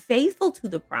be faithful to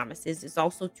the promises is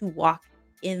also to walk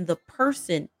in the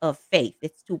person of faith.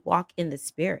 It's to walk in the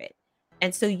spirit.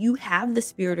 And so you have the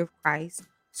spirit of Christ.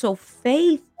 So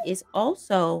faith is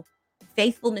also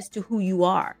faithfulness to who you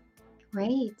are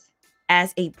Right.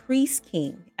 as a priest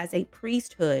king, as a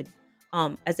priesthood,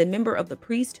 as a member of the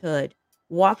priesthood,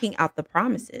 walking out the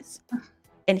promises.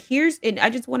 And I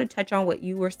just want to touch on what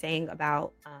you were saying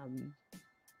about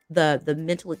the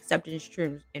mental acceptance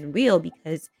true and real,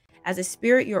 because as a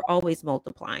spirit you're always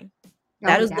multiplying.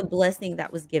 That Oh is yeah. the blessing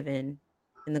that was given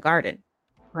in the garden.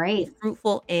 Be Right.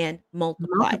 fruitful and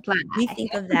multiply. Multiply. We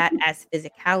think of that as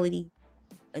physicality.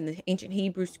 In the ancient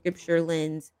Hebrew scripture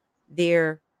lens,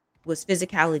 there was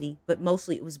physicality, but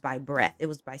mostly it was by breath, it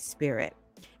was by spirit.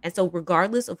 And so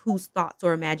regardless of whose thoughts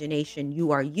or imagination you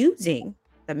are using,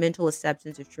 the mental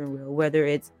acceptance of true and real, whether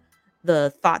it's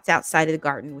the thoughts outside of the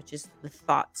garden, which is the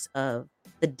thoughts of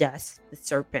the dust, the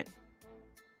serpent,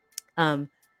 um,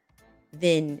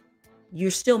 then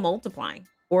you're still multiplying,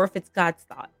 or if it's God's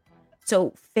thought.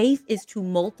 So faith is to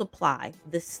multiply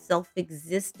the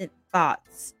self-existent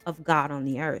thoughts of God on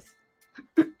the earth.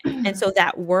 And so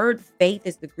that word faith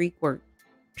is the Greek word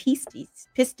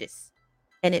pistis,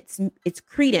 and it's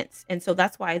credence. And so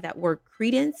that's why that word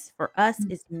credence for us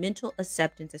is mental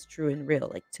acceptance as true and real.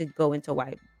 Like, to go into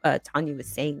why Tanya was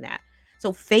saying that.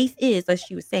 So faith is, as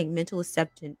she was saying, mental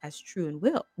acceptance as true and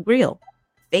real.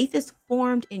 Faith is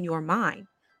formed in your mind.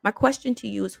 My question to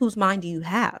you is, whose mind do you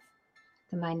have?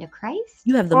 The mind of Christ,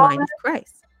 You have the mind of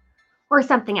Christ. or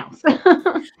something else.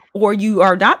 Or you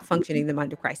are not functioning the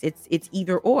mind of Christ. It's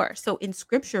either or. So in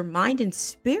scripture, mind and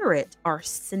spirit are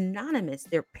synonymous.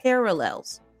 They're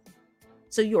parallels.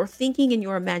 So your thinking and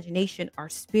your imagination are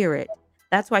spirit.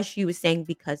 That's why she was saying,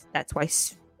 because that's why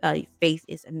faith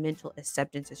is a mental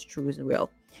acceptance as true as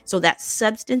real. So that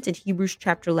substance in Hebrews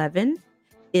chapter 11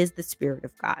 is the Spirit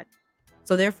of God.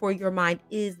 So therefore, your mind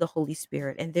is the Holy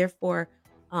Spirit, and therefore,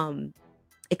 um,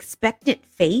 expectant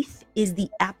faith is the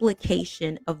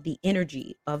application of the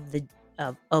energy of the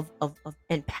of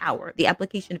and power, the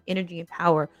application of energy and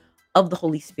power of the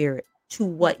Holy Spirit to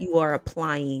what you are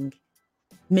applying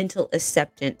mental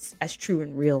acceptance as true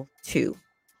and real to.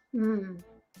 Mm.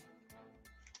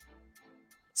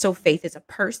 So faith is a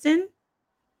person.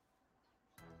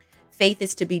 Faith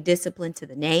is to be disciplined to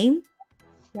the name.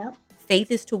 Yep.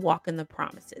 Faith is to walk in the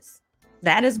promises.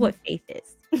 That is what faith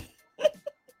is.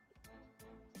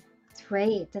 That's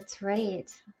right. That's right.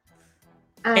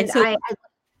 And And so,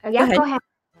 go yeah, ahead. go ahead.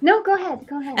 No, go ahead.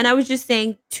 Go And ahead. I was just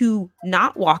saying, to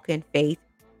not walk in faith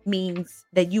means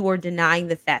that you are denying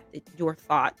the fact that your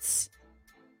thoughts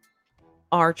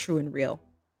are true and real.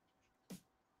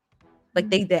 Like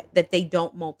that they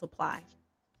don't multiply,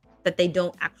 that they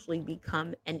don't actually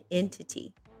become an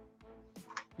entity.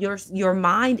 Your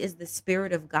mind is the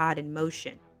Spirit of God in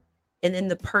motion. And in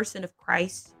the person of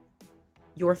Christ,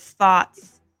 your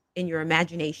thoughts and your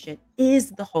imagination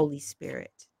is the Holy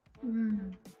Spirit.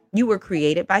 Mm. You were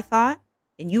created by thought,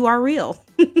 and you are real.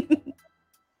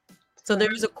 So Right.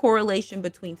 there's a correlation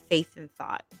between faith and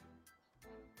thought.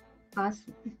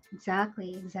 Awesome.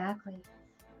 Exactly. Exactly.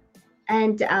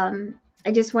 And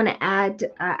I just want to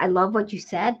add, I love what you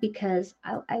said, because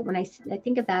when I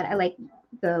think of that, I like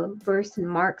the verse in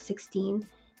Mark 16,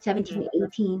 17 to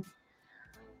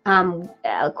 18.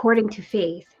 According to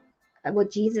faith,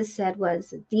 what Jesus said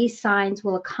was, these signs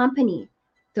will accompany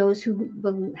those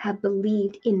who have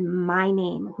believed in my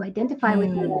name, who identify with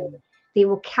me. They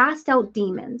will cast out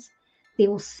demons. They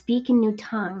will speak in new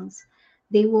tongues.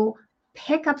 They will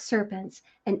pick up serpents.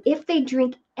 And if they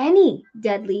drink any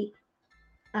deadly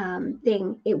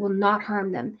thing, it will not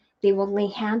harm them. They will lay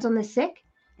hands on the sick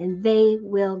and they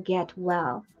will get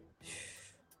well.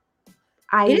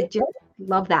 I It, just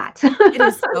love that. it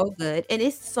is so good. And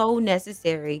it's so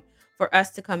necessary for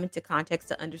us to come into context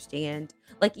to understand.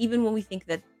 Like, even when we think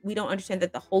that we don't understand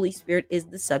that the Holy Spirit is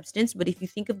the substance, but if you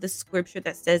think of the scripture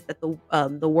that says that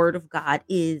the word of God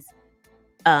is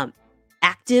um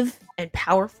active and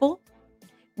powerful,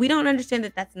 we don't understand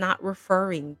that that's not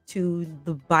referring to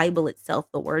the Bible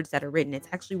itself, the words that are written. It's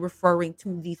actually referring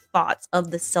to the thoughts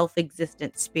of the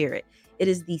self-existent spirit. It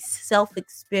is the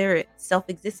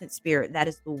self-existent spirit that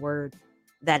is the word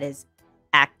that is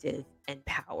active and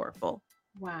powerful.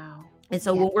 Wow. And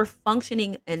so Yeah. when we're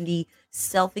functioning in the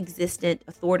self-existent,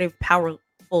 authoritative, powerful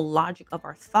logic of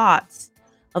our thoughts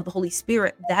of the Holy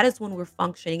Spirit, that is when we're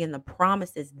functioning in the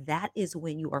promises. That is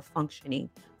when you are functioning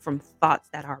from thoughts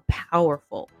that are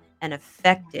powerful and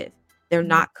effective. They're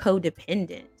not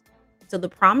codependent. So the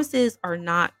promises are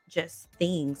not just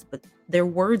things, but they're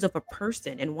words of a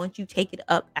person. And once you take it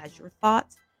up as your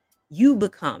thoughts, you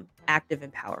become active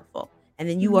and powerful. And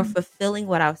then you are fulfilling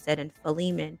what I said in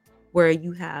Philemon, where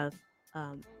you have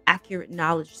accurate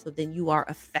knowledge. So then you are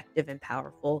effective and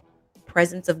powerful.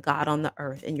 Presence of God on the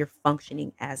earth, and you're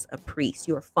functioning as a priest.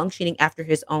 You are functioning after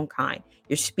his own kind.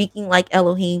 You're speaking like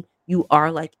Elohim. You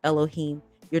are like Elohim.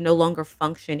 You're no longer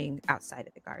functioning outside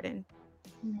of the garden.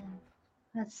 Yeah.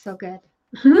 That's so good.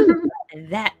 Woo. And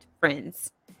that,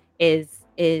 friends, is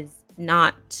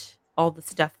not all the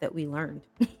stuff that we learned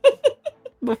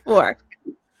before,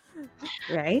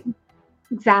 right?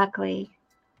 Exactly.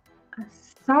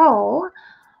 So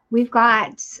we've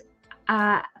got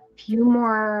a few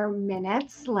more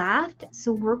minutes left.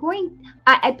 So we're going.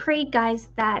 I pray, guys,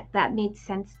 that that made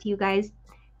sense to you guys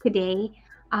today.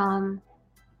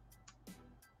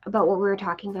 About what we were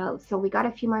talking about. So we got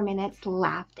a few more minutes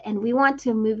left, and we want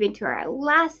to move into our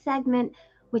last segment,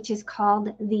 which is called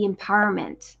the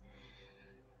empowerment.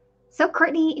 So,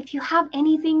 Courtney, if you have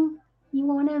anything you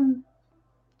want to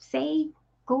say,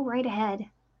 go right ahead.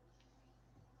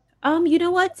 You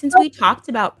know what? Since we talked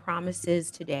about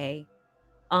promises today,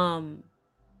 um,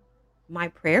 my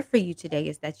prayer for you today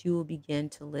is that you will begin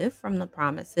to live from the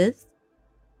promises.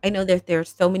 I know that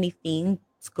there's so many things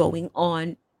going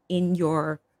on in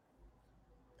your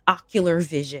ocular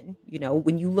vision. You know,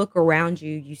 when you look around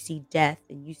you, you see death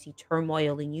and you see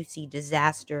turmoil and you see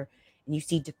disaster and you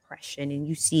see depression and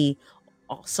you see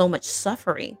so much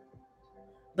suffering.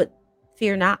 But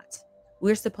fear not.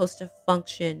 We're supposed to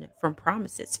function from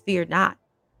promises. Fear not.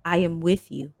 I am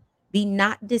with you. Be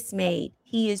not dismayed.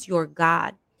 He is your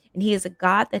God. And He is a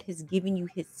God that has given you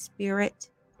His Spirit.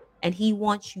 And He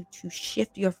wants you to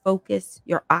shift your focus,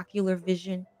 your ocular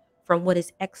vision from what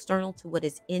is external to what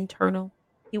is internal.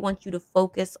 He wants you to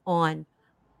focus on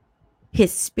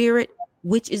his spirit,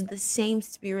 which is the same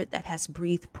spirit that has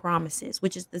breathed promises,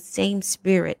 which is the same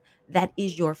spirit that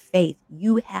is your faith.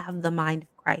 You have the mind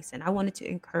of Christ. And I wanted to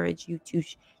encourage you to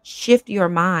shift your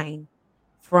mind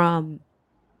from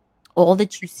all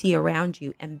that you see around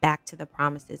you and back to the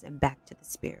promises and back to the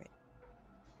spirit.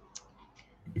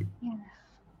 Yeah.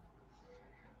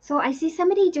 So I see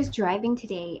somebody just driving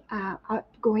today,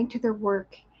 going to their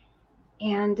work,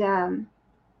 and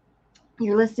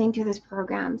you're listening to this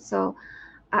program. So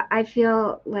I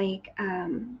feel like a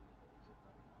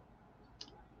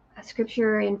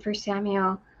scripture in First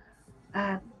Samuel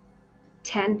uh,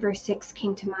 10, verse 6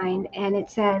 came to mind, and it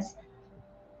says,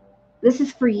 "This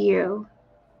is for you.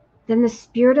 Then the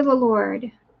Spirit of the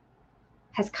Lord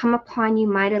has come upon you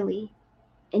mightily,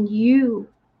 and you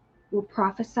will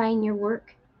prophesy in your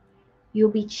work. You'll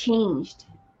be changed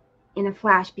in a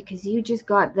flash because you just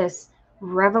got this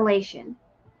revelation.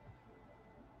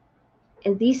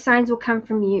 And these signs will come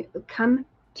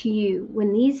to you.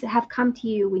 When these have come to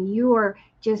you, when you are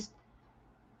just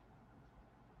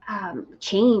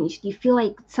changed, you feel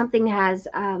like something has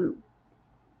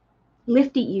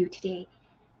lifted you today.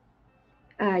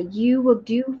 You will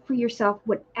do for yourself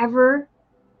whatever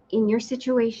in your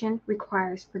situation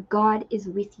requires, for God is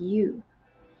with you."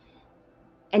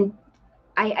 And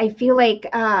I feel like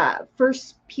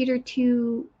 1 Peter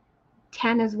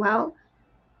 2:10 as well.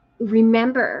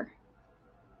 Remember,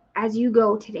 as you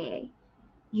go today,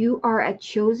 you are a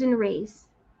chosen race,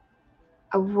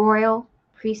 a royal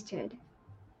priesthood,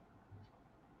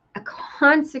 a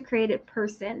consecrated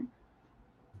person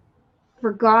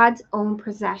for God's own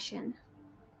possession,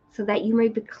 so that you may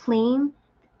proclaim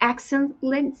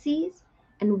excellencies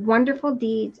and wonderful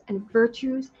deeds and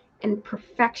virtues and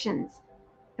perfections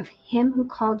of him who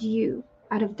called you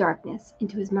out of darkness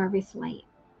into his marvelous light.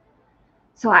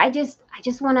 So I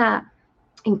just want to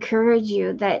encourage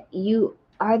you that you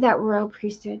are that royal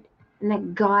priesthood, and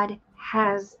that God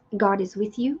is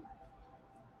with you,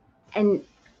 and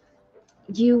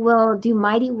you will do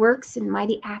mighty works and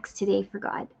mighty acts today for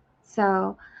God.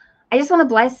 So I just want to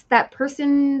bless that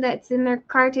person that's in their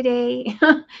car today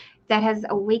that has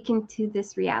awakened to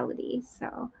this reality.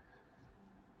 So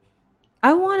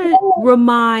I want to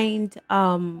remind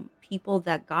people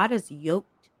that God has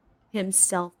yoked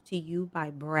himself to you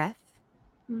by breath.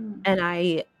 mm, And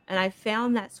I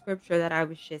found that scripture that I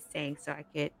was just saying so I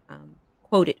could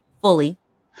quote it fully.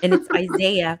 And it's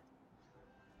Isaiah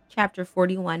chapter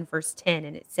 41 verse 10,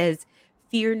 and it says,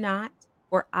 "Fear not,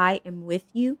 for I am with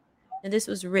you." And this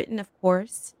was written, of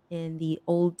course, in the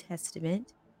Old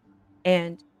Testament.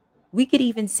 And we could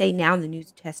even say now in the New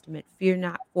Testament, "Fear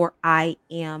not, for I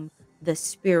am the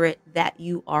spirit that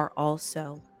you are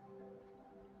also,"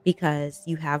 because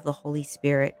you have the Holy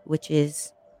Spirit, which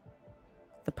is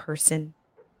the person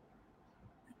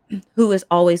who is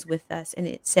always with us. And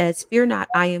it says, "Fear not,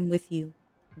 I am with you.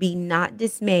 Be not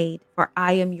dismayed, for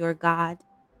I am your God.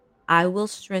 I will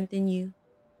strengthen you.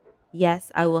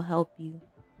 Yes, I will help you.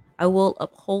 I will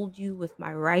uphold you with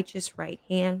my righteous right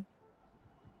hand."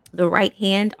 The right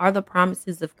hand are the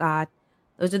promises of God.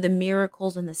 Those are the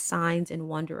miracles and the signs and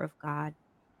wonder of God.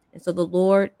 And so the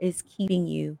Lord is keeping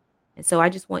you. And so I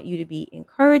just want you to be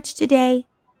encouraged today,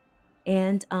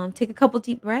 and take a couple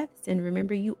deep breaths and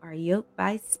remember you are yoked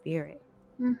by spirit.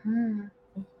 mm-hmm.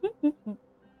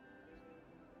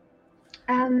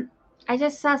 I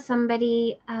just saw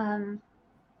somebody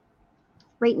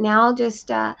right now just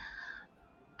has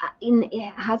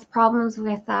problems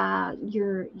with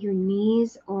your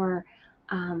knees, or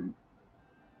um,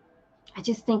 I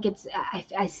just think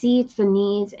I see it's the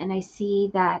knees, and I see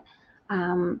that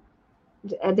um,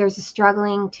 there's a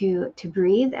struggling to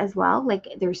breathe as well. Like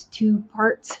there's two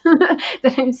parts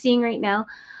that I'm seeing right now.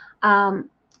 Um,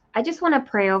 I just want to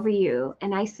pray over you,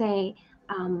 and I say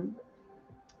um,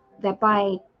 that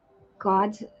by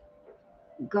God's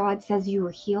God says you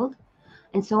were healed,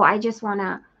 and so I just want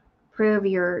to pray over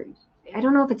your. I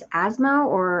don't know if it's asthma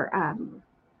or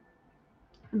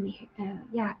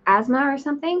yeah, asthma or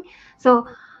something. So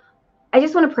I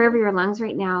just want to pray over your lungs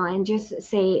right now and just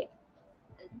say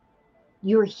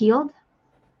you're healed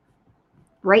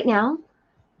right now.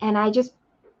 And I just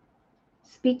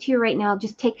speak to you right now.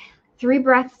 Just take 3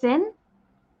 breaths in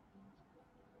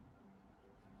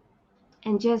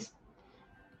and just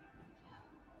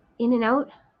in and out.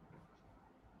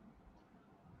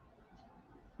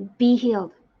 Be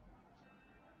healed.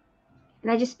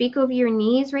 And I just speak over your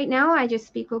knees right now. I just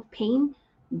speak of pain.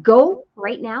 Go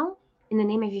right now in the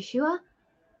name of Yeshua.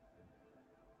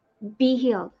 Be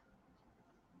healed.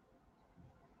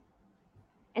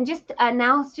 And just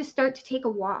now, just start to take a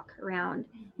walk around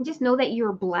and just know that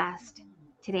you're blessed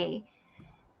today.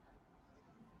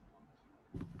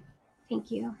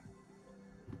 Thank you.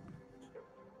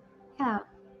 Yeah.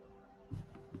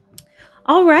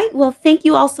 All right. Well, thank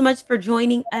you all so much for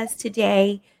joining us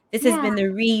today. This has Yeah. been the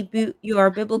Reboot Your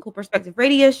Biblical Perspective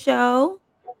radio show.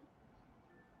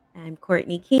 I'm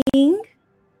Courtney King,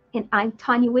 And I'm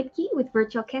Tanya Whitkey with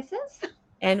Virtual Kisses.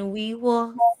 and we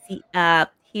will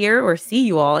hear or see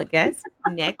you all, I guess,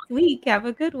 next week. Have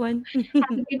a good one.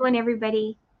 Have a good one,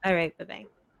 everybody. All right. Bye bye.